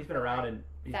around. He's been around in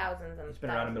thousands and he's been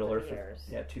around in Middle Earth years.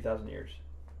 for 2,000 years,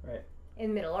 right?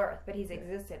 In Middle Earth, but he's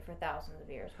existed for thousands of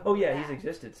years. Oh yeah, he's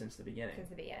existed since the beginning.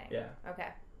 Yeah. Okay.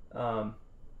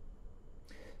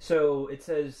 So it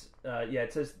says the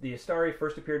Istari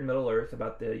first appeared in Middle Earth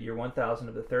about the year 1000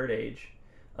 of the Third Age.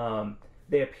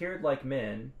 They appeared like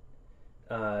men,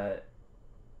 and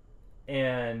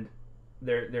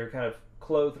they're kind of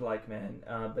clothed like men.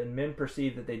 But men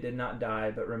perceived that they did not die,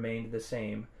 but remained the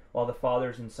same, while the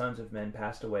fathers and sons of men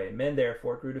passed away. Men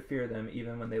therefore grew to fear them,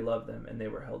 even when they loved them, and they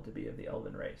were held to be of the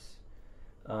elven race,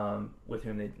 with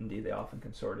whom they often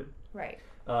consorted. Right.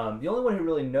 The only one who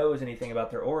really knows anything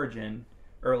about their origin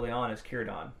early on is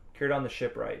Círdan the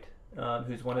Shipwright,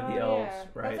 who's one of the elves,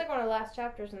 right? That's like one of the last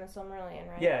chapters in the Silmarillion,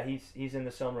 right? Yeah, he's in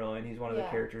the Silmarillion. He's one of the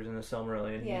characters in the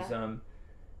Silmarillion. Yeah. He's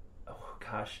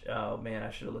oh man,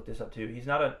 I should have looked this up too. He's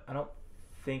not I don't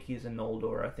think he's a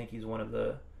Noldor. I think he's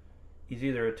he's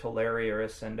either a Teleri or a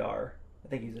Sendar. I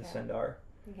think he's a Sendar.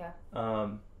 Okay.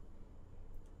 Of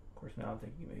course, now I'm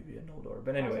thinking maybe a Noldor,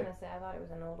 but anyway. I was gonna say I thought it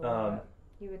was a Noldor. But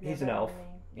you would know he's an elf.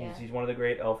 Yeah. He's one of the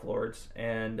great elf lords,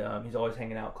 and he's always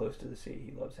hanging out close to the sea.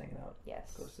 He loves hanging out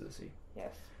close to the sea.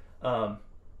 Yes.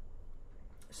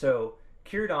 So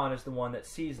Círdan is the one that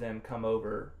sees them come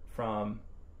over from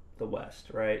the west,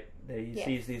 right? He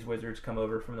sees these wizards come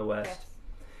over from the west,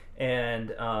 and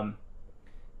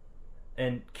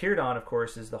Círdan, of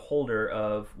course, is the holder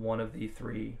of one of the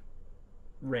 3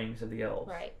 rings of the elves.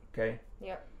 Right. Okay.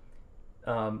 Yep.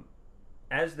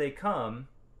 As they come,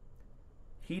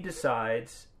 he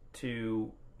decides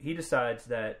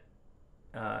that.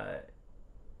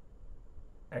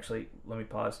 Actually, let me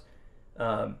pause.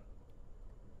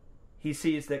 He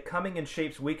sees that coming in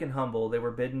shapes weak and humble, they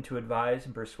were bidden to advise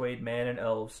and persuade man and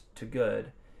elves to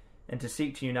good, and to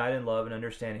seek to unite in love and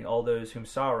understanding all those whom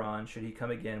Sauron, should he come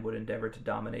again, would endeavor to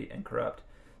dominate and corrupt.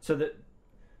 So that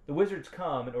the wizards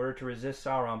come in order to resist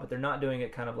Sauron, but they're not doing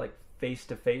it kind of like face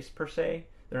to face per se.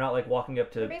 They're not like walking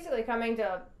up to. They're basically coming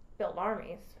to build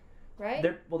armies, right?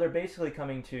 They're basically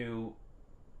coming to.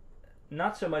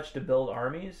 Not so much to build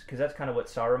armies, because that's kind of what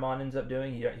Saruman ends up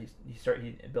doing. He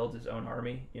builds his own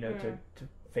army, to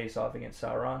face off against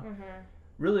Sauron. Mm-hmm.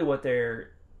 Really, what they're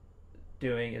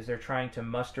doing is they're trying to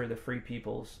muster the free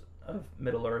peoples of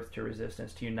Middle Earth to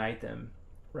resistance, to unite them,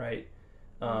 right?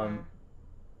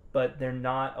 But they're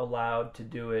not allowed to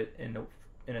do it in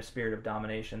a spirit of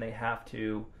domination. They have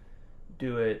to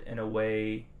do it in a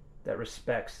way that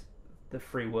respects the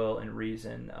free will and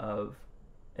reason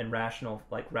and rational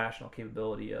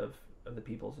capability of the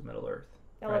peoples of Middle Earth.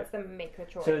 That lets them make the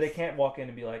choice. So they can't walk in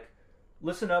and be like,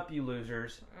 listen up, you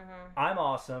losers. Mm-hmm. I'm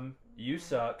awesome. You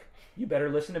suck. You better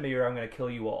listen to me or I'm going to kill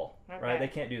you all. Okay. Right? They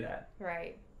can't do that.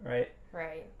 Right. Right?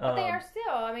 Right. But they are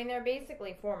still, they're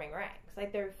basically forming ranks.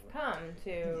 Like, they've come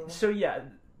to... So, yeah,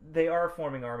 they are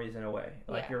forming armies in a way.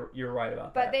 Like, you're right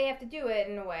about that. But they have to do it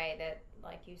in a way that,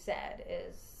 like you said,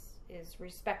 is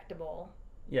respectable.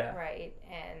 Yeah. Right.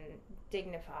 And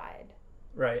dignified.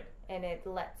 Right. And it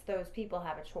lets those people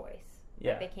have a choice.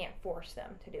 Yeah. Like, they can't force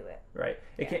them to do it. Right.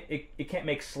 It can't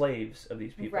make slaves of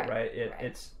these people, right?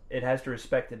 It has to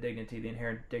respect the dignity, the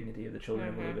inherent dignity of the children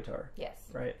of Iluvatar. Yes.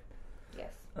 Right?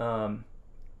 Yes.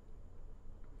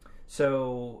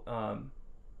 So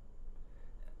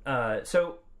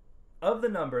of the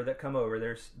number that come over,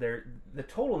 the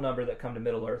total number that come to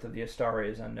Middle Earth of the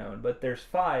Istari is unknown, but there's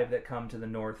 5 that come to the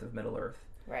north of Middle Earth.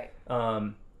 Right.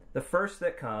 The first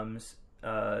that comes,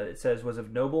 it says, was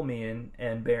of noble mien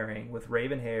and bearing, with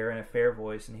raven hair and a fair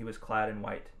voice, and he was clad in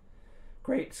white.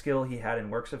 Great skill he had in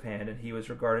works of hand, and he was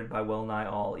regarded by well nigh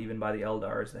all, even by the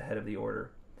Eldar, as the head of the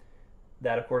order.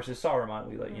 That, of course, is Saruman.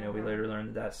 We later learned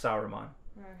that that's Saruman.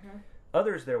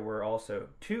 Others there were also,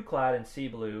 2 clad in sea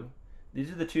blue.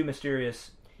 These are the 2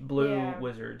 mysterious blue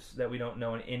wizards that we don't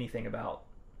know anything about.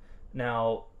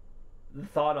 Now, the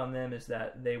thought on them is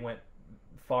that they went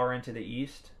far into the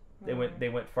east. They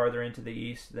went farther into the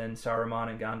east than Saruman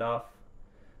and Gandalf,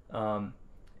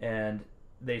 and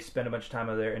they spent a bunch of time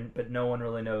over there. But no one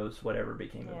really knows whatever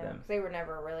became of them. They were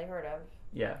never really heard of.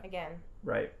 Yeah. Again.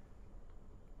 Right.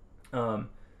 And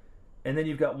then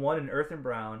you've got one in earth and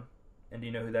brown, and do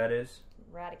you know who that is?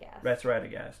 Radagast. That's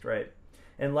Radagast, right.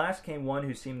 And last came one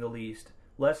who seemed the least,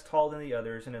 less tall than the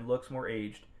others, and in looks more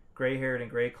aged, gray-haired and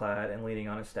gray-clad, and leaning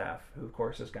on a staff, who of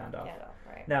course is Gandalf.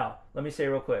 Right. Now, let me say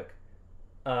real quick.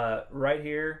 Right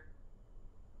here,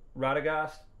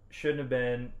 Radagast shouldn't have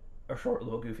been a short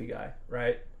little goofy guy,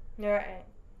 right? Right.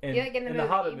 In, like in the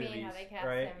Hobbit movies, how they cast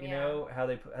right? him, You know how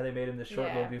they made him this short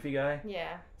little goofy guy.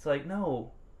 Yeah. It's like,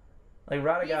 no, like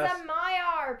Radagast. He's a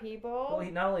Maiar, people.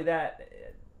 Well, not only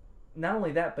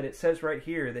that, but it says right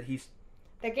here that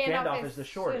Gandalf is the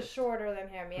shortest. Shorter than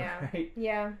him, yeah. Right?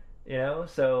 Yeah. You know,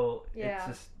 so it's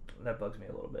just that bugs me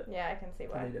a little bit. Yeah, I can see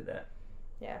why They did that.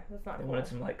 Yeah, that's not They cool. wanted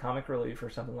some like comic relief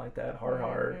or something like that.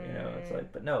 Hard. You know, it's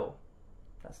like, but no,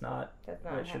 that's not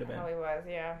what it should have been. How he was,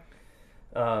 yeah.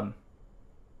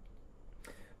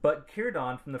 But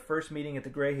Círdan, from the first meeting at the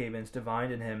Grey Havens,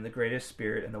 divined in him the greatest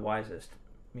spirit and the wisest,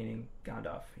 meaning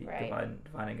Gandalf.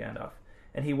 Divining Gandalf.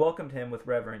 And he welcomed him with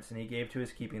reverence, and he gave to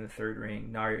his keeping the third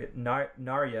ring,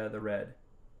 Narya the Red.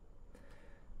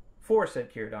 For,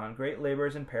 said Círdan, great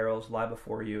labors and perils lie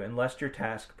before you, and lest your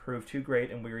task prove too great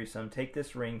and wearisome, take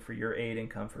this ring for your aid and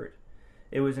comfort.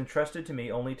 It was entrusted to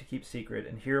me only to keep secret,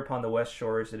 and here upon the west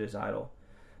shores it is idle.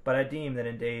 But I deem that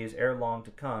in days ere long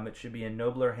to come it should be in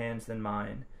nobler hands than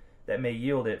mine, that may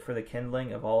yield it for the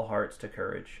kindling of all hearts to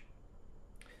courage.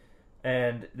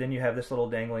 And then you have this little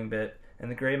dangling bit, and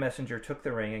the grey messenger took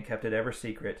the ring and kept it ever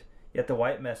secret, yet the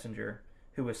white messenger,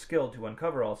 who was skilled to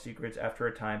uncover all secrets, after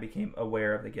a time became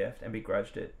aware of the gift, and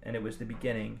begrudged it, and it was the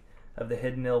beginning of the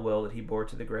hidden ill will that he bore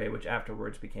to the grey, which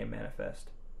afterwards became manifest.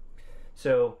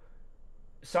 So,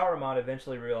 Saruman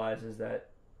eventually realizes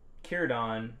that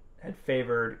Círdan had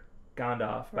favored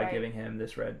Gandalf by giving him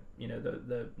this red,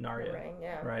 the Narya, ring,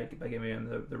 right? By giving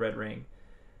him the red ring.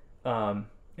 And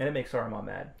it makes Saruman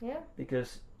mad. Yeah.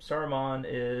 Because Saruman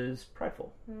is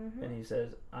prideful. Mm-hmm. And he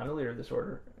says, I'm the leader of this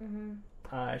order. Mm-hmm.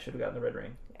 I should have gotten the red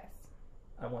ring. Yes.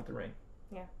 I want the ring.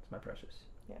 Yeah. It's my precious.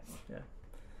 Yes. Yeah.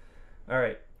 All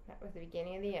right. That was the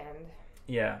beginning of the end.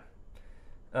 Yeah.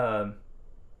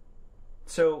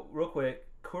 So, real quick,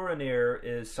 Curanir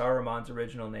is Saruman's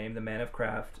original name, the Man of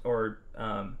Craft,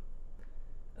 and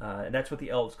that's what the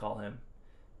elves call him.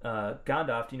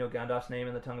 Gandalf, do you know Gandalf's name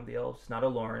in the tongue of the elves? It's not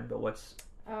Olórin, but what's...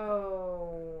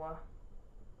 Oh...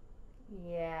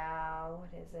 Yeah, what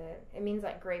is it? It means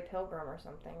like Grey Pilgrim or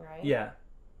something, right? Yeah.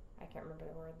 I can't remember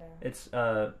the word though. It's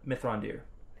Mithrandir.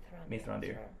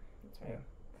 Mithrandir. That's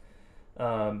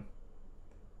right.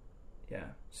 Yeah.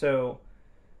 So,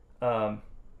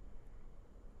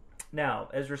 now,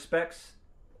 as respects...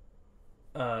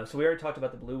 so we already talked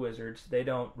about the Blue Wizards. They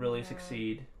don't really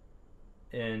succeed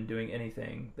in doing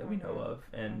anything that we know of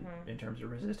in terms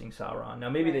of resisting Sauron. Now,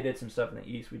 maybe they did some stuff in the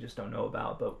East we just don't know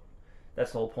about, but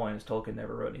that's the whole point, is Tolkien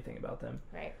never wrote anything about them.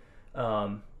 Right.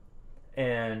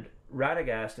 And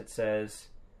Radagast, it says,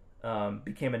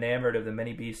 became enamored of the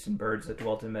many beasts and birds that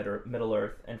dwelt in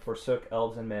Middle-earth, and forsook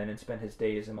elves and men, and spent his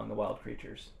days among the wild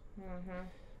creatures.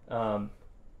 Mm-hmm.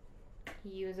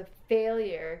 He was a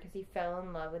failure because he fell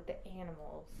in love with the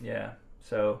animals. Yeah,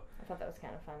 so... I thought that was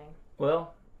kind of funny.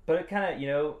 Well, but it kind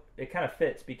of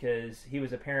fits, because he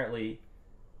was apparently...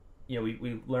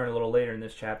 we learn a little later in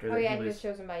this chapter that he was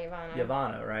chosen by Yavanna.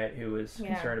 Yavanna, right? Who was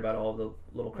concerned about all the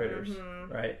little critters,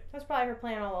 right? That's probably her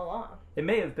plan all along. It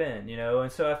may have been,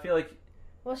 and so I feel like...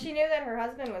 Well, she knew that her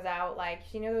husband was out. Like,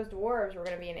 she knew those dwarves were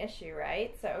going to be an issue,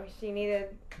 right? So she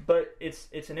needed... But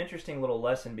it's an interesting little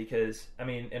lesson, because, I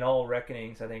mean, in all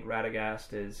reckonings, I think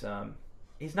Radagast is,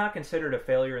 he's not considered a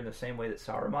failure in the same way that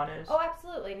Saruman is. Oh,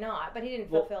 absolutely not. But he didn't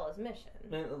fulfill his mission.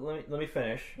 Let me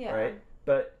finish. Yeah. Right.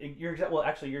 But you're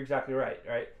exactly right.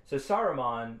 Right. So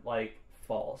Saruman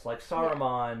falls. Like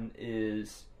Saruman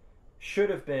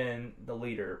should have been the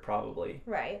leader probably.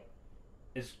 Right.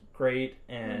 As great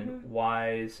and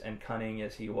wise and cunning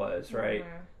as he was, right?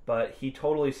 But he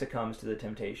totally succumbs to the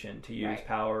temptation to use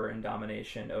power and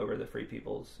domination over the free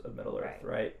peoples of Middle Earth,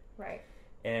 right? Right.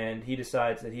 And he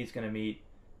decides that he's going to meet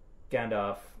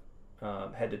Gandalf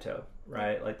head to toe,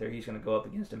 right? Like he's going to go up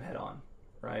against him head on,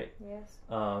 right? Yes.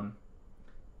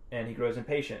 And he grows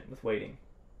impatient with waiting,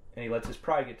 and he lets his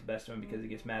pride get the best of him because he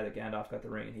gets mad that Gandalf got the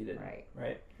ring and he didn't,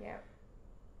 right? Yeah.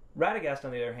 Radagast,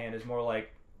 on the other hand, is more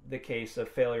like the case of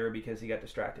failure because he got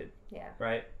distracted. Yeah.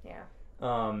 Right? Yeah.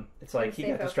 It's like he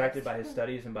got distracted by his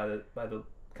studies and by the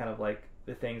kind of like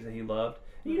the things that he loved.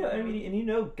 And,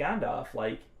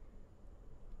 Gandalf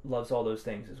loves all those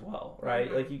things as well, right?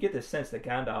 Mm-hmm. Like you get this sense that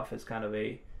Gandalf is kind of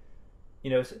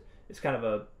it's kind of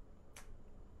a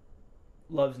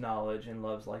loves knowledge and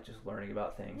loves just learning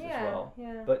about things as well.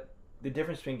 Yeah. But the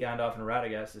difference between Gandalf and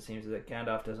Radagast, it seems, is that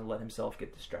Gandalf doesn't let himself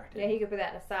get distracted. Yeah, he could put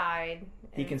that aside.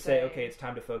 He can say, okay, it's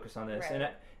time to focus on this. Right.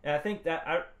 And I think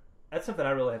that's something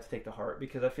I really have to take to heart,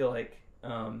 because I feel like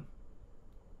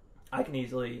I can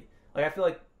easily... I feel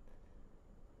like...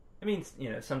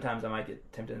 sometimes I might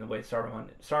get tempted in the way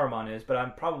Saruman is, but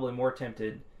I'm probably more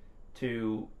tempted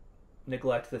to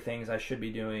neglect the things I should be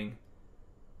doing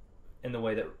in the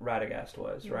way that Radagast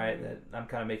was, right? That I'm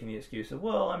kind of making the excuse of,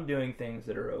 I'm doing things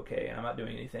that are okay, and I'm not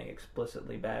doing anything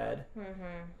explicitly bad,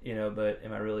 but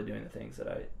am I really doing the things that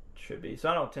I should be? So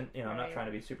I don't I'm not trying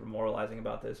to be super moralizing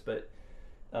about this, but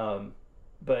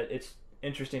it's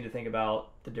interesting to think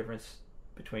about the difference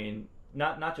between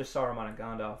not just Saruman and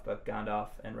Gandalf, but Gandalf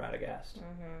and Radagast,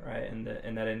 right? And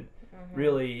that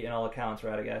really, in all accounts,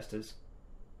 Radagast is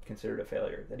considered a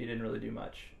failure, that he didn't really do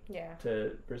much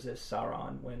to resist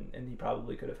Sauron and he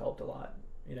probably could have helped a lot,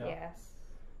 Yes.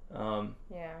 Now,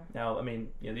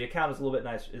 the account is a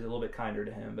little bit kinder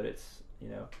to him, but it's,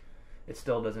 it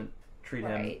still doesn't treat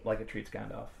him like it treats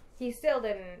Gandalf. He still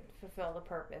didn't fulfill the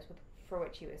purpose for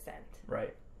which he was sent.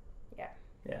 Right. Yeah.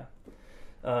 Yeah.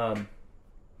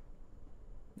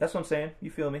 That's what I'm saying.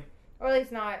 You feel me? Or at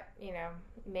least not,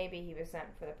 maybe he was sent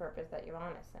for the purpose that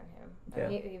Yavanna sent him. Yeah.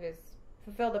 He was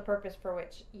fulfilled the purpose for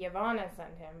which Yavanna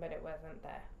sent him, but it wasn't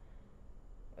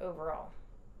the overall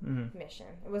mission.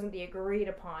 It wasn't the agreed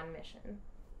upon mission.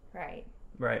 Right.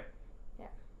 Right. Yeah.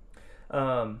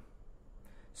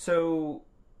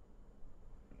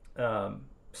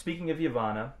 Speaking of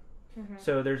Yavanna,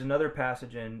 so there's another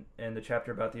passage in the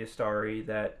chapter about the Istari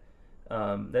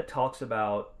that talks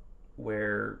about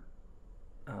where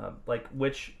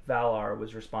which Valar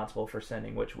was responsible for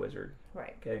sending which wizard.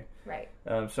 Right. Okay. Right.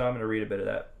 So I'm going to read a bit of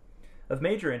that. Of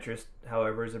major interest,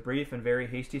 however, is a brief and very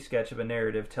hasty sketch of a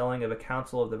narrative telling of a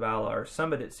council of the Valar,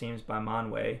 summoned, it seems, by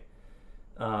Manwë,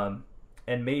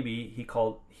 and maybe he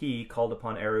called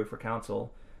upon Eru for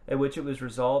counsel, at which it was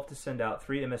resolved to send out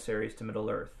 3 emissaries to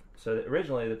Middle-earth. So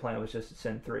originally the plan was just to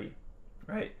send 3,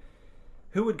 right?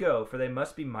 Who would go? For they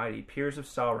must be mighty, peers of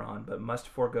Sauron, but must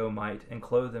forego might, and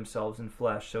clothe themselves in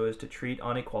flesh, so as to treat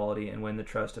on equality and win the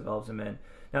trust of elves and men.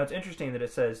 Now, it's interesting that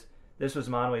it says this was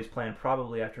Manwë's plan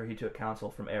probably after he took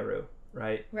counsel from Eru,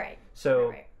 right? Right.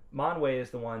 So, Manwë is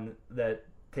the one that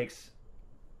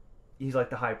he's like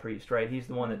the high priest, right? He's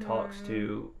the one that talks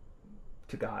to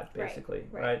God, basically,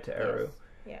 right? To Eru.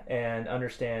 Yes. Yeah. And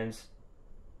understands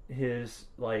his,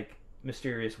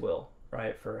 mysterious will,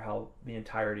 right, for how the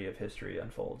entirety of history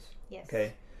unfolds. Yes.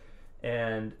 Okay.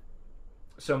 And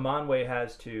so Manwë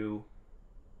has to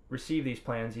receive these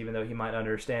plans, even though he might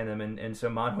understand them, and so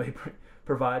Manwë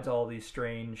provides all these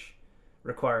strange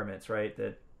requirements, right?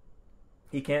 That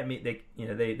he can't meet.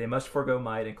 They must forego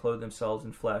might and clothe themselves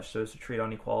in flesh, so as to treat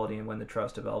on equality and win the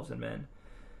trust of elves and men.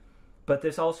 But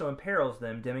this also imperils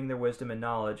them, dimming their wisdom and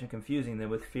knowledge, and confusing them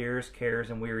with fears, cares,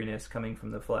 and weariness coming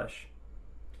from the flesh.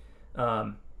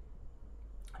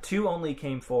 2 only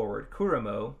came forward: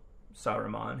 Kuramo,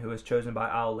 Saruman, who was chosen by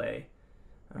Aule,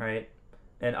 all right,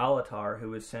 and Alatar, who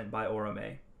was sent by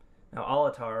Orome. Now,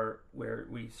 Alatar, where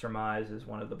we surmise, is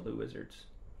one of the blue wizards.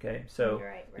 Okay, so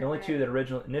the only 2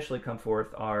 that initially come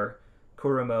forth are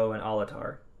Kuramo and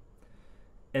Alatar.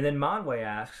 And then Manwë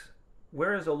asks,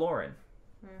 where is Olórin?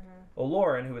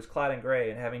 Olórin, who was clad in grey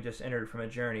and having just entered from a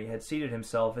journey, had seated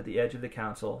himself at the edge of the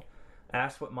council,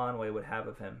 asked what Manwë would have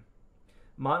of him.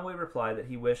 Manwë replied that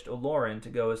he wished Olórin to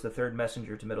go as the 3rd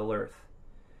messenger to Middle-earth.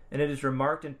 And it is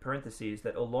remarked in parentheses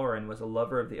that Olórin was a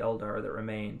lover of the Eldar that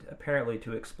remained, apparently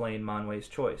to explain Manwë's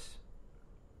choice.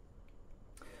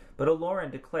 But Olórin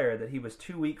declared that he was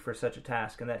too weak for such a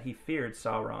task and that he feared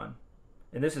Sauron.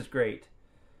 And this is great.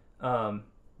 And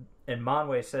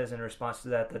Manwë says in response to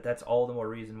that that's all the more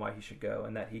reason why he should go,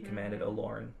 and that he commanded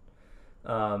Olórin.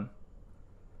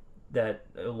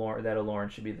 That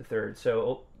Olórin should be the third.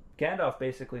 So Gandalf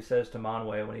basically says to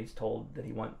Manwë when he tells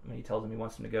him he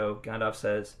wants him to go, Gandalf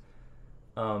says,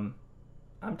 "I'm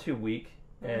too weak,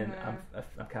 and I'm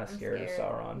kind of scared of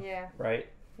Sauron." Yeah. Right.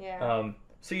 Yeah.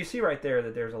 So you see right there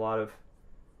that there's a lot of,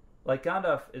 like,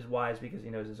 Gandalf is wise because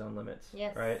he knows his own limits.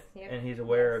 Yes. Right. Yep. And he's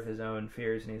aware of his own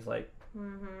fears, and he's like,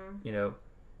 and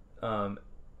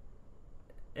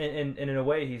in a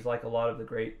way, he's like a lot of the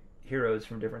great heroes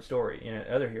from different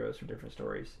other heroes from different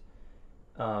stories.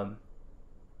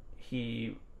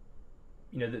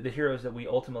 The heroes that we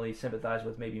ultimately sympathize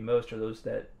with maybe most are those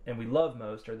and we love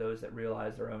most are those that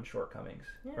realize their own shortcomings,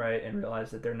 right? And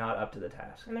realize that they're not up to the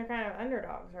task. And they're kind of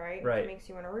underdogs, right? Right. Which makes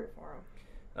you want to root for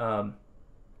them.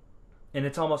 And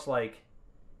it's almost like,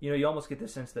 you almost get the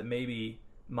sense that maybe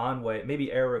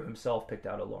Eru himself picked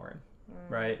out Olórin,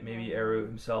 right? Maybe Eru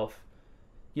himself,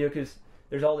 because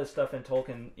there's all this stuff in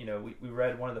Tolkien. We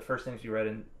read, one of the first things we read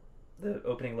in the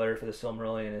opening letter for the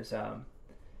Silmarillion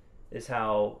is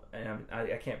how, and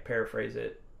I can't paraphrase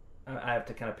it. I have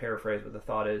to kind of paraphrase what the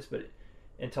thought is, but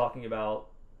in talking about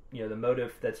the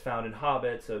motive that's found in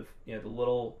hobbits of the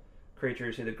little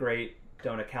creatures who the great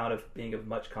don't account of being of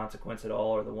much consequence at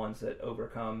all, are the ones that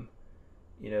overcome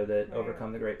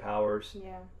overcome the great powers.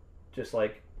 Yeah. Just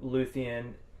like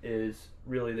Luthien is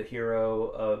really the hero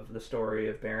of the story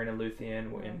of Beren and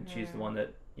Luthien, and she's the one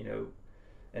that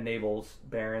enables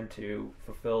Beren to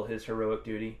fulfill his heroic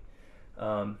duty.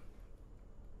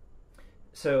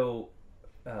 So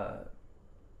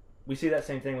we see that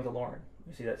same thing with Olórin.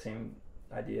 We see that same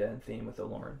idea and theme with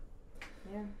Olórin.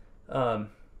 Yeah.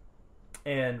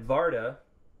 And Varda,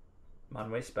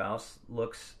 Manwë's spouse,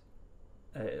 looks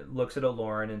at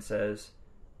Olórin and says,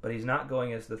 but he's not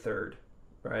going as the third,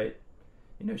 right?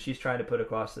 She's trying to put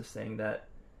across this thing that,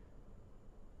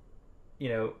 we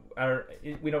don't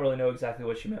really know exactly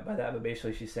what she meant by that, but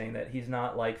basically she's saying that he's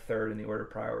not like third in the order of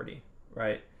priority,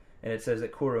 right? And it says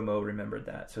that Curumo remembered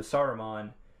that. So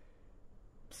Saruman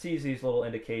sees these little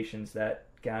indications that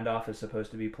Gandalf is supposed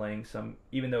to be playing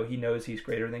even though he knows he's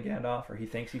greater than Gandalf, or he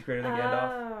thinks he's greater than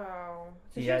Gandalf. Oh.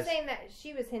 So she was saying that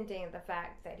she was hinting at the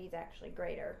fact that he's actually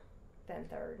greater than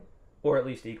third. Or at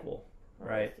least equal,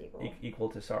 right? Equal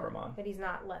to Saruman. That he's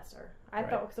not lesser. I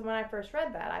thought, because when I first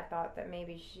read that, I thought that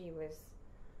maybe she was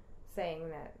saying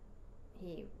that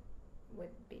he would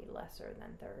be lesser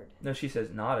than third. No, she says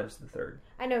not as the third.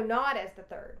 I know, not as the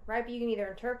third, right? But you can either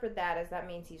interpret that as that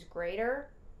means he's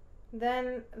greater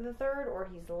than the third, or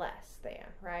he's less than,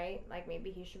 right? Like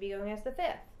maybe he should be going as the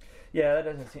fifth. Yeah, that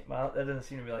doesn't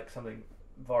seem to be like something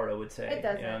Varda would say. It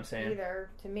doesn't you know what I'm saying? either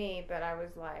to me, but I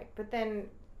was like, but then,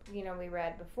 we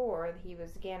read before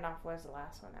Gandalf was the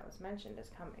last one that was mentioned as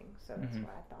coming, so that's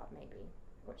why I thought maybe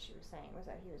what she was saying was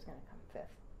that he was going to come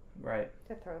fifth. Right.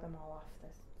 To throw them all off the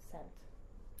scent.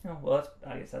 Oh, well,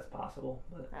 I guess that's possible,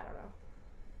 but I don't know.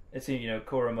 It's,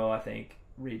 Curumo, I think,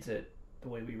 reads it the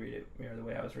way we read it, the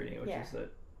way I was reading it, which is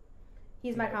that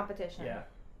he's my competition. Yeah.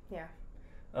 Yeah.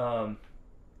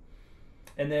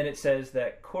 And then it says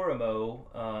that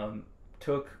Curumo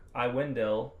took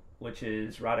Iwindil, which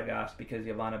is Radagast, because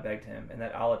Yavanna begged him, and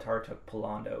that Alatar took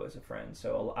Palando as a friend.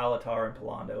 So Alatar and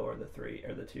Palando are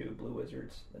the two blue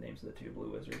wizards, the names of the two blue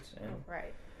wizards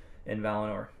in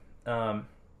Valinor.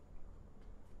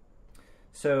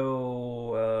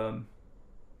 So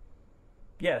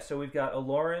we've got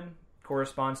Olórin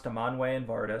corresponds to Manwë and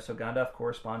Varda. So Gandalf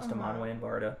corresponds to Manwë and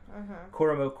Varda.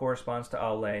 Curumo corresponds to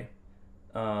Aule,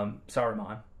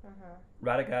 Saruman.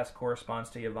 Radagast corresponds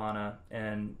to Yavanna,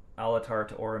 and Alatar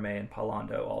to Orome, and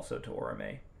Palando also to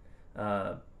Orome.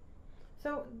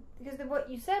 So, because what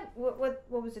you said, what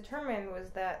was determined was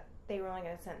that they were only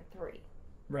going to send 3.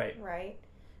 Right. Right?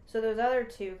 So those other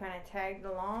 2 kind of tagged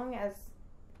along as,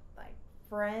 like,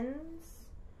 friends.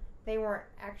 They weren't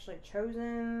actually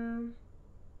chosen.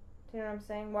 Do you know what I'm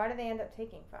saying? Why did they end up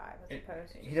taking 5 as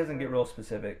opposed to... He doesn't get real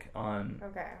specific on...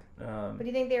 Okay. But do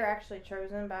you think they were actually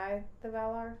chosen by the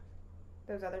Valar?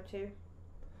 Those other 2?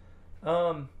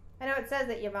 I know it says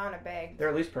that Yavanna begged... They're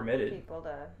at least permitted. ...people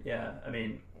to... Yeah, I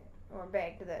mean... Or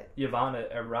begged that...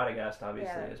 Yavanna, Radagast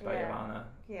obviously is by Yavanna.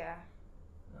 Yeah.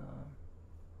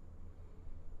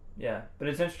 Yeah, but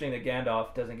it's interesting that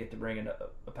Gandalf doesn't get to bring in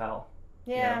a pal.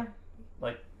 Yeah.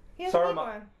 Like,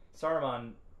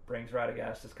 Saruman brings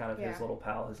Radagast as kind of his little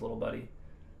pal, his little buddy.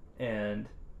 And,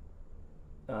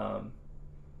 the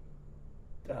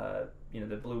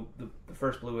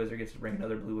first blue wizard gets to bring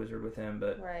another blue wizard with him,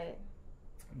 but... Right.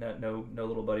 No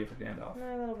little buddy for Gandalf.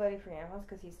 No little buddy for Gandalf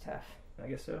because he's tough. I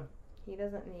guess so. He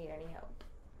doesn't need any help.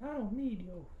 I don't need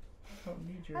you.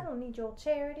 I don't need your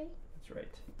charity. That's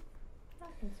right. I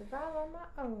can survive on my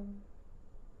own.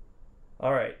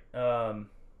 All right.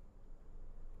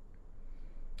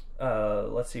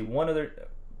 Let's see.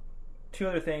 Two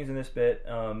other things in this bit.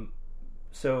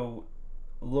 So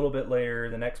a little bit later,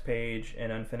 the next page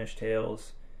in Unfinished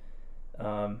Tales,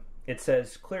 it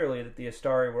says clearly that the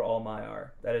Istari were all Maiar,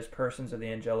 that is, persons of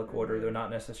the angelic order, though not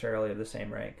necessarily of the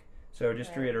same rank. So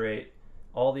just to reiterate,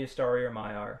 all the Istari are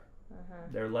Maiar.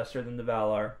 They're lesser than the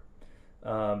Valar.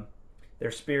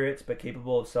 They're spirits, but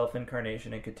capable of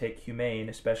self-incarnation and could take humane,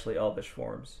 especially elvish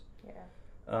forms. Yeah.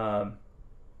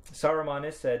 Saruman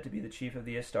is said to be the chief of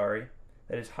the Istari,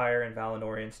 that is higher in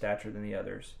Valinorian stature than the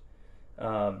others.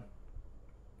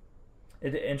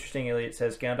 Interestingly, it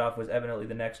says Gandalf was evidently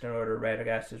the next in order.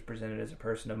 Radagast is presented as a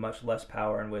person of much less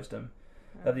power and wisdom.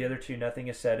 Of the other two, nothing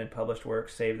is said in published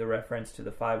works save the reference to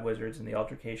the 5 wizards and the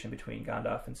altercation between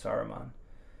Gandalf and Saruman.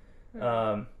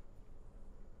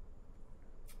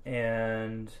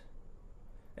 And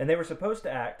they were supposed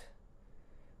to act.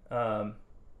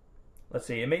 Let's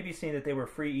see. It may be seen that they were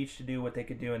free each to do what they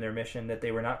could do in their mission, that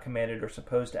they were not commanded or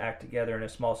supposed to act together in a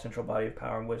small central body of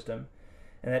power and wisdom,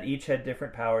 and that each had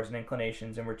different powers and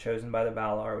inclinations and were chosen by the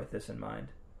Valar with this in mind.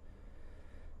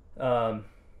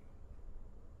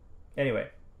 Anyway,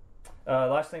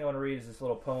 last thing I want to read is this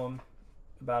little poem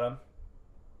about him.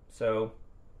 So,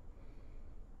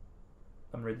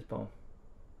 I'm going to read this poem.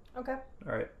 Okay.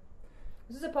 All right.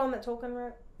 Is this a poem that Tolkien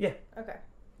wrote? Yeah. Okay.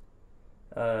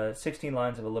 16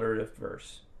 lines of alliterative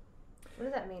verse. What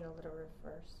does that mean, alliterative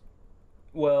verse?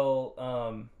 Well,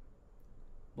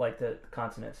 like the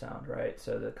consonant sound, right?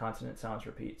 So the consonant sounds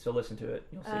repeat. So listen to it.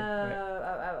 You'll see.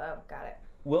 Oh, got it.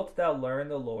 Wilt thou learn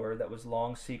the lore that was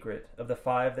long secret of the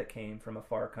 5 that came from a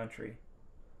far country?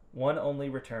 One only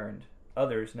returned,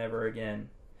 others never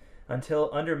again. Until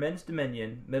under men's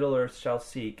dominion Middle-earth shall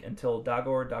seek, until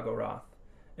Dagor Dagorath,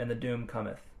 and the doom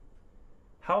cometh.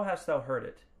 How hast thou heard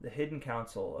it, the hidden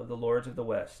counsel of the lords of the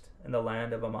west, and the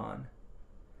land of Aman?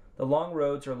 The long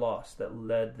roads are lost that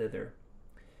led thither,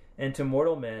 and to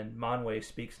mortal men Manwë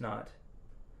speaks not.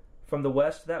 From the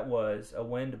west that was, a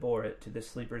wind bore it to the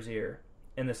sleeper's ear,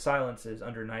 in the silences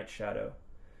under night's shadow,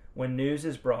 when news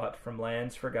is brought from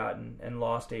lands forgotten and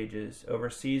lost ages, over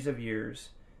seas of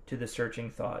years, to the searching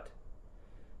thought.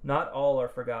 Not all are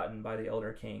forgotten by the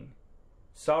elder king.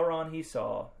 Sauron he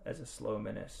saw as a slow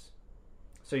menace.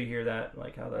 So you hear that,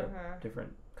 like how the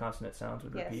different consonant sounds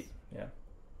would repeat? Yeah.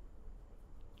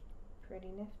 Pretty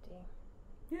nifty.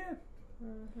 Yeah.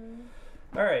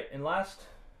 All right, and last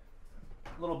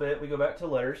little bit, we go back to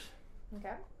letters.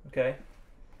 Okay.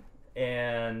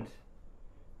 And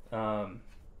we're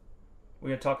going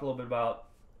to talk a little bit about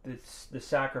the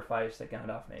sacrifice that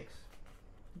Gandalf makes.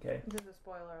 Okay. This is a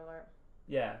spoiler alert.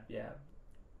 Yeah.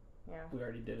 We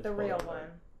already did a spoiler alert. The real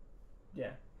one.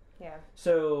 Yeah.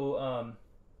 So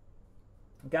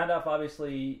Gandalf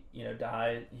obviously,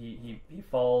 died. He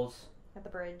falls at the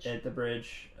bridge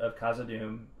of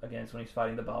Khazad-dûm against when he's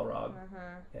fighting the Balrog.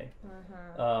 Okay.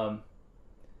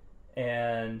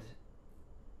 And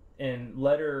in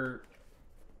letter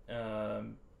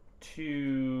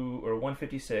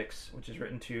 156, which is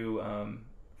written to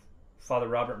Father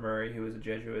Robert Murray, who was a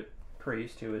Jesuit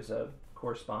priest who was a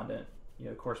corresponded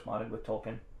with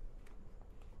Tolkien.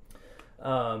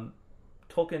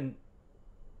 Tolkien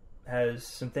has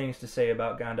some things to say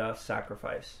about Gandalf's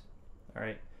sacrifice. All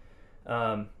right.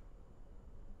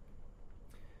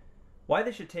 Why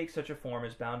they should take such a form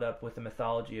is bound up with the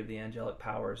mythology of the angelic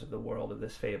powers of the world of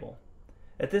this fable.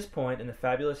 At this point in the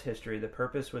fabulous history, the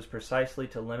purpose was precisely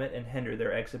to limit and hinder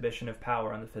their exhibition of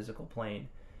power on the physical plane,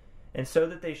 and so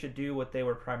that they should do what they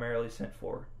were primarily sent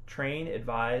for: train,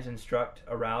 advise, instruct,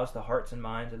 arouse the hearts and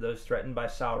minds of those threatened by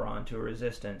Sauron to a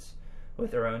resistance with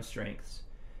their own strengths,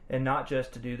 and not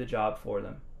just to do the job for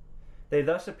them. They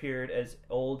thus appeared as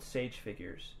old sage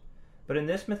figures. But in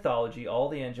this mythology, all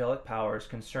the angelic powers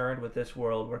concerned with this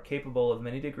world were capable of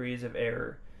many degrees of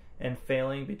error and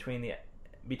failing between the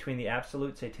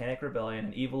absolute satanic rebellion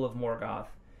and evil of Morgoth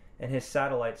and his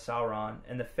satellite Sauron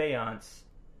and the faience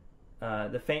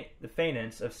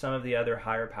of some of the other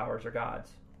higher powers or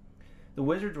gods. The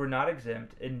wizards were not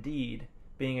exempt; indeed,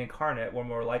 being incarnate, were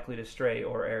more likely to stray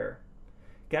or err.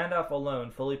 Gandalf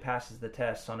alone fully passes the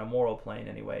tests on a moral plane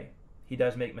anyway. He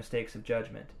does make mistakes of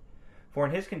judgment. For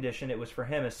in his condition it was for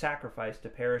him a sacrifice to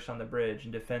perish on the bridge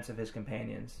in defense of his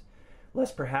companions,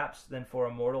 less perhaps than for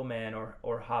a mortal man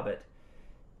or hobbit,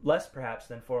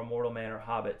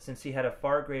 since he had a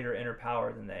far greater inner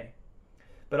power than they.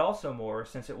 but also more,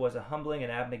 since it was a humbling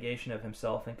and abnegation of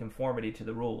himself in conformity to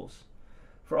the rules.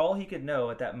 For all he could know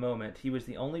at that moment, he was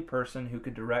the only person who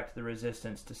could direct the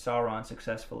resistance to Sauron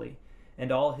successfully,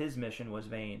 and all his mission was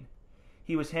vain.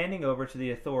 He was handing over to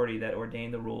the authority that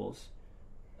ordained the rules,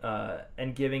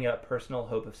 and giving up personal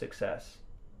hope of success.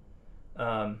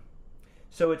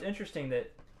 So it's interesting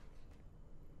that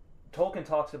Tolkien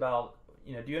talks about,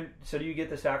 do you get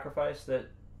the sacrifice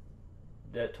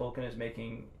that Tolkien is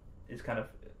making, is kind of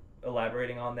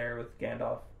elaborating on there with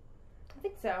Gandalf? I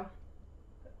think so.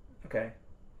 Okay.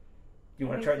 Do you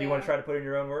want to try to put it in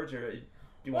your own words, or do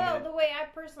you want me to... the way I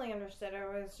personally understood it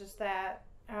was just that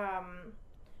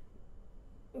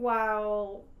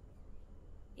while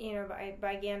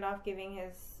by Gandalf giving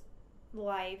his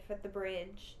life at the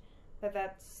bridge,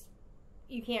 that's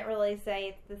you can't really say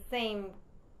it's the same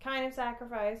kind of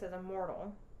sacrifice as a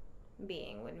mortal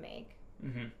being would make,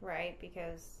 right?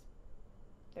 Because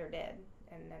they're dead,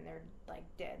 and then they're like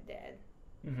dead,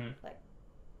 like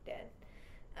dead.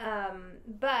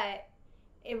 But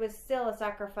it was still a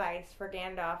sacrifice for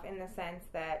Gandalf in the sense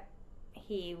that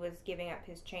he was giving up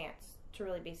his chance to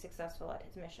really be successful at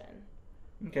his mission.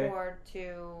 Okay. Or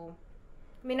to,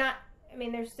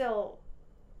 there's still,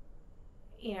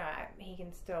 he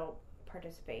can still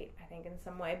participate, I think, in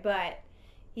some way, but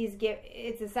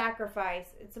it's a sacrifice.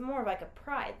 It's more of like a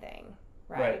pride thing,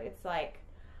 right? It's like,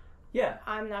 yeah,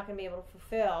 I'm not going to be able to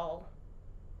fulfill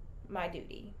my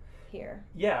duty here.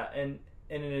 Yeah, and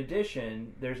in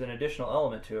addition, there's an additional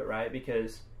element to it, right?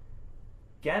 Because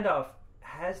Gandalf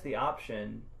has the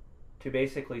option to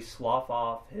basically slough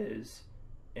off his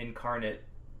incarnate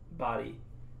body.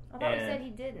 I thought he said he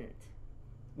didn't.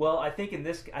 Well, I think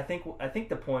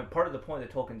part of the point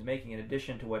that Tolkien's making, in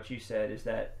addition to what you said, is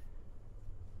that,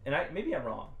 and maybe I'm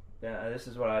wrong. This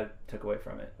is what I took away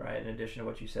from it, right? In addition to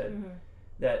what you said,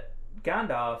 that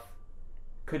Gandalf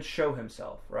could show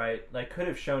himself, right? Like, could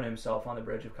have shown himself on the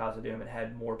bridge of Khazad-dûm and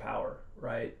had more power,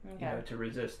 right? Okay. To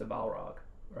resist the Balrog,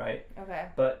 right? Okay.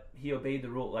 But he obeyed the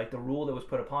rule. Like, the rule that was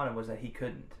put upon him was that he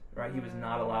couldn't, right? He was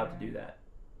not allowed to do that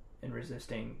in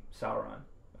resisting Sauron.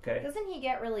 Okay. Doesn't he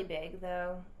get really big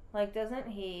though? Like, doesn't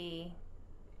he?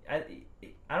 I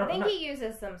think he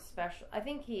uses some special. I'm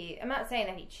not saying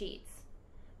that he cheats,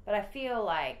 but I feel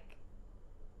like,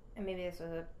 and maybe this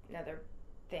was another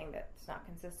thing that's not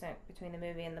consistent between the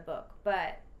movie and the book,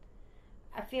 but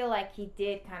I feel like he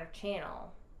did kind of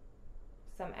channel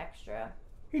some extra.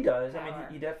 He does. Power. I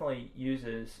mean, he definitely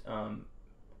uses.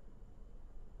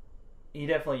 He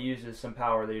definitely uses some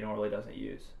power that he normally doesn't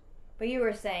use. But you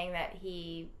were saying that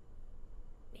he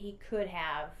could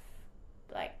have,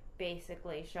 like,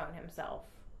 basically shown himself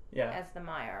as the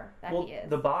Maiar that he is.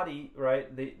 The body,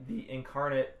 right? The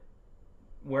incarnate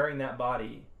wearing that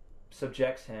body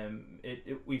subjects him.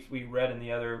 We read in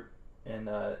the other of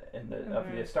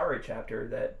the Istari chapter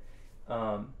that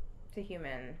to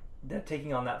human, that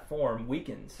taking on that form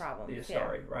weakens the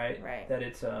Istari, right? Right. That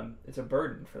it's a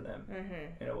burden for them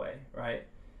in a way, right?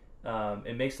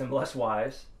 It makes them less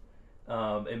wise.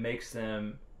 It makes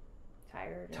them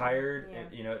tired.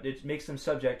 Yeah. It makes them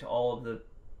subject to all of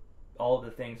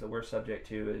the things that we're subject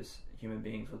to as human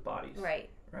beings with bodies. Right.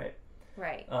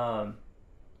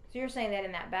 So you're saying that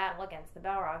in that battle against the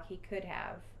Balrog, he could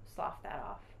have sloughed that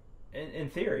off. In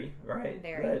theory, right? In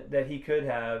theory. That he could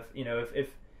have, if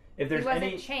there's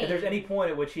any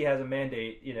point at which he has a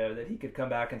mandate, that he could come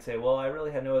back and say, well, I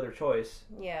really had no other choice.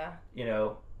 Yeah.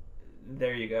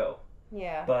 There you go.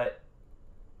 Yeah. But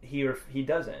he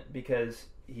doesn't, because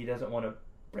he doesn't want to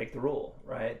break the rule,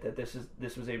 right? That this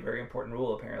was a very important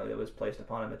rule apparently that was placed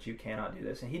upon him, that you cannot do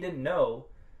this, and he didn't know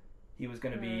he was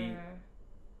going to be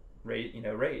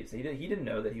raised. He didn't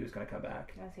know that he was going to come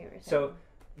back. I see what you're saying. So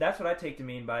that's what I take to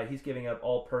mean by he's giving up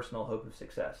all personal hope of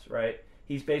success, right?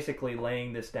 He's basically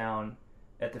laying this down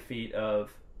at the feet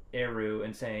of Eru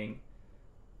and saying,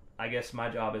 I guess my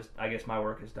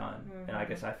work is done, and I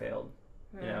guess I failed,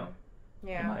 in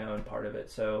my own part of it.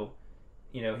 So,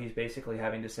 he's basically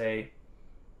having to say,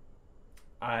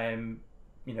 thy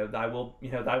will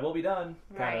be done,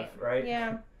 kind of, right?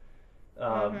 Yeah.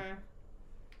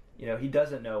 He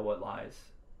doesn't know what lies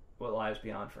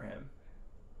beyond for him.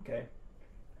 Okay.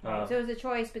 Right. So it was a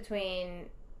choice between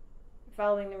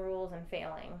following the rules and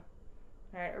failing,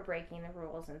 right, or breaking the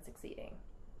rules and succeeding.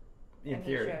 In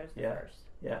theory, he chose the first.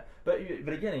 Yeah, but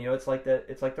again, it's like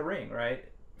the ring, right?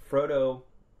 Frodo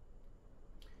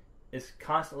is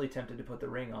constantly tempted to put the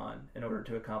ring on in order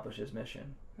to accomplish his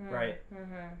mission, right?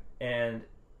 And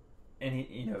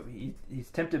he's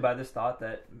tempted by this thought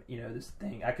that this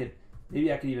thing I could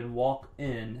even walk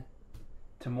in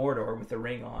to Mordor with the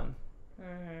ring on,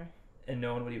 and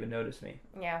no one would even notice me.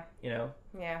 Yeah. You know?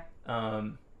 Yeah.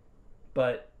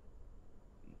 But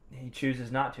he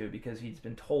chooses not to because he's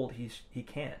been told he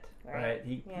can't, right?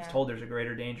 He's told there's a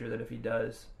greater danger that if he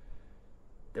does,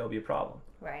 there'll be a problem.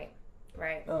 Right.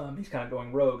 He's kind of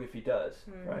going rogue if he does,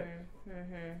 right?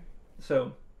 Mm-hmm.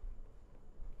 So,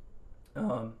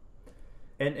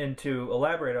 and to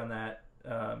elaborate on that,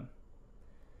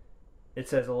 it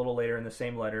says a little later in the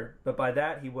same letter, but by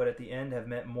that he would at the end have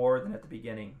meant more than at the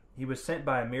beginning. He was sent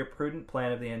by a mere prudent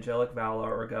plan of the angelic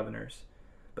Valar or governors,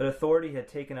 but authority had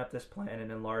taken up this plan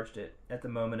and enlarged it at the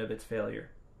moment of its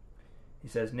failure. He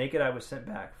says, naked I was sent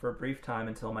back for a brief time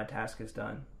until my task is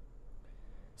done.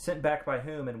 Sent back by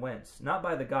whom and whence? Not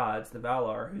by the gods, the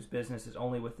Valar, whose business is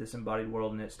only with this embodied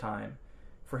world and its time,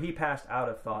 for he passed out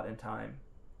of thought and time.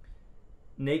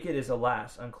 Naked is,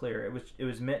 alas, unclear. It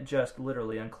was meant just,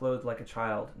 literally, unclothed like a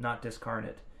child, not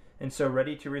discarnate, and so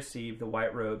ready to receive the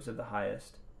white robes of the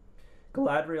highest.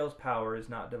 Galadriel's power is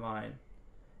not divine,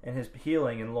 and his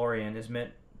healing in Lorien is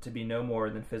meant to be no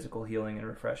more than physical healing and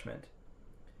refreshment.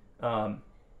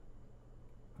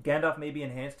 Gandalf may be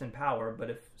enhanced in power, but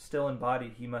if still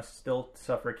embodied, he must still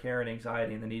suffer care and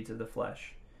anxiety and the needs of the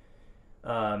flesh.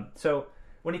 So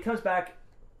when he comes back,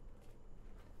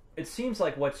 it seems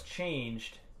like what's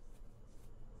changed.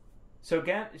 So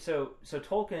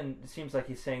Tolkien, it seems like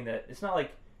he's saying that it's not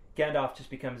like Gandalf just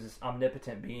becomes this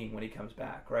omnipotent being when he comes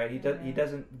back, right? He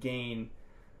doesn't gain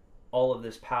all of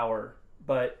this power,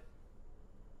 but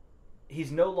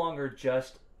he's no longer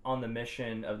just on the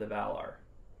mission of the Valar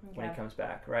when he comes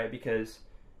back, right? Because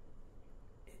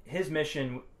his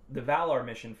mission, the Valar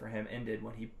mission for him, ended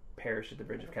when he perished at the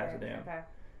Bridge of Khazad-dûm. Okay.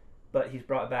 But he's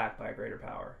brought back by a greater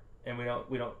power, and we don't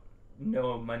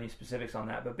know many specifics on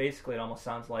that. But basically, it almost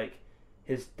sounds like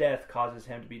his death causes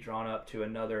him to be drawn up to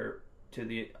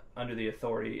under the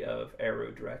authority of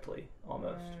Eru directly,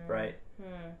 almost, right?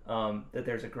 That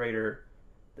there's a greater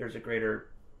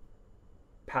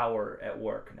power at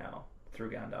work now through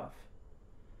Gandalf.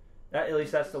 At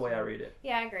least that's the way I read it.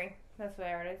 Yeah, I agree. That's the way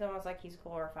I read it. It's almost like he's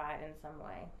glorified in some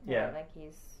way. Yeah. Like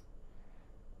he's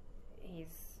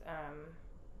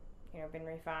been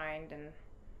refined and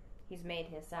he's made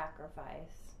his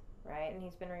sacrifice, right? And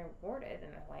he's been rewarded in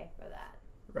a way for that.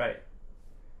 Right.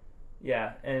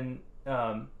 Yeah, and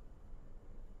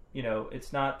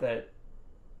it's not that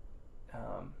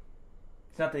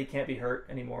he can't be hurt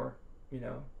anymore.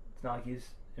 It's not like he's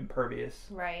impervious.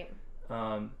 Right.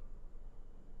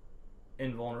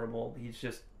 Invulnerable.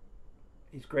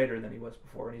 He's greater than he was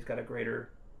before, and he's got a greater,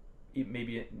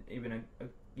 maybe even a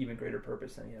even greater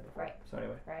purpose than he had before. Right. So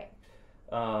anyway. Right.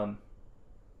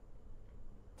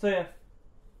 So yeah,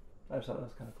 I just thought that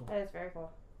was kind of cool. That is very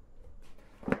cool.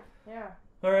 Yeah.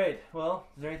 All right. Well,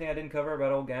 is there anything I didn't cover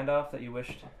about old Gandalf that you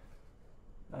wished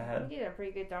I had? You did a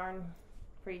pretty darn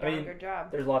good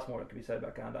job. There's lots more that could be said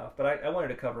about Gandalf, but I wanted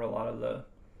to cover a lot of the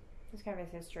just kind of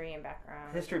his history and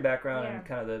background. And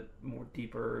kind of the more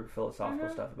deeper philosophical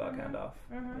stuff about Gandalf.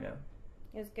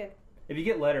 It was good. If you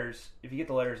get the letters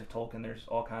of Tolkien, there's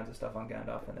all kinds of stuff on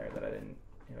Gandalf in there that I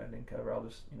didn't cover. I'll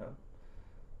just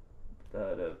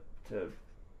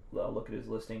I'll look at his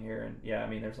listing here, and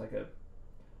there's like a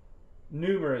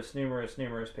numerous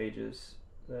pages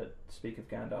that speak of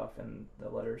Gandalf and the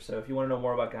letters. So if you want to know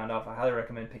more about Gandalf, I highly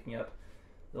recommend picking up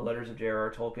the Letters of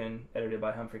J.R.R. Tolkien, edited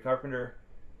by Humphrey Carpenter,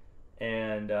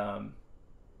 and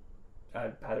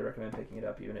I'd highly recommend picking it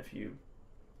up even if you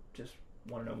just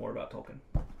want to know more about Tolkien.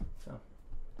 So.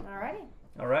 Alrighty.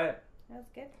 All right. That was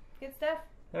good. Good stuff.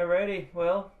 Alrighty.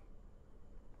 Well,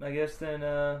 I guess then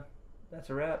that's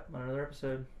a wrap on another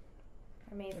episode.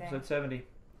 Amazing. Episode 70.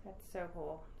 That's so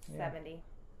cool. Yeah. 70.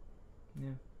 Yeah.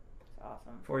 It's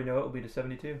awesome. Before you know it, we'll be to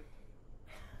 72.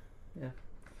 Yeah.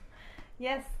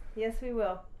 Yes, we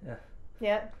will. Yeah.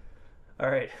 Yep.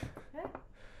 All right. Yeah.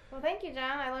 Well, thank you,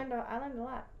 John. I learned a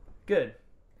lot. Good.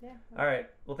 Yeah. All right.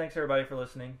 Well, thanks everybody for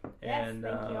listening. Yes, and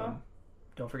thank you all.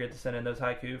 Don't forget to send in those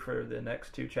haiku for the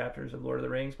next 2 chapters of Lord of the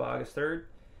Rings by August 3rd.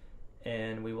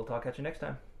 And we will talk at you next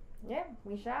time. Yeah,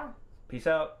 we shall. Peace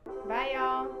out. Bye,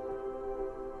 y'all.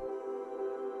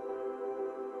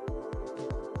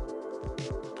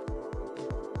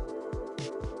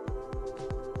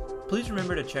 Please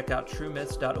remember to check out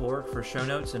truemyths.org for show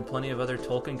notes and plenty of other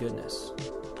Tolkien goodness.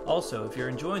 Also, if you're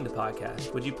enjoying the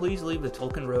podcast, would you please leave the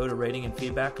Tolkien Road a rating and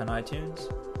feedback on iTunes?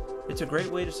 It's a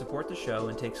great way to support the show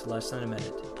and takes less than a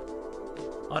minute.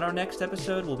 On our next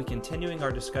episode, we'll be continuing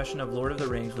our discussion of Lord of the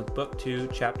Rings with Book 2,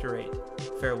 Chapter 8,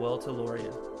 Farewell to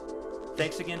Lorien.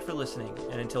 Thanks again for listening,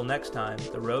 and until next time,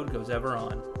 the road goes ever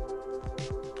on.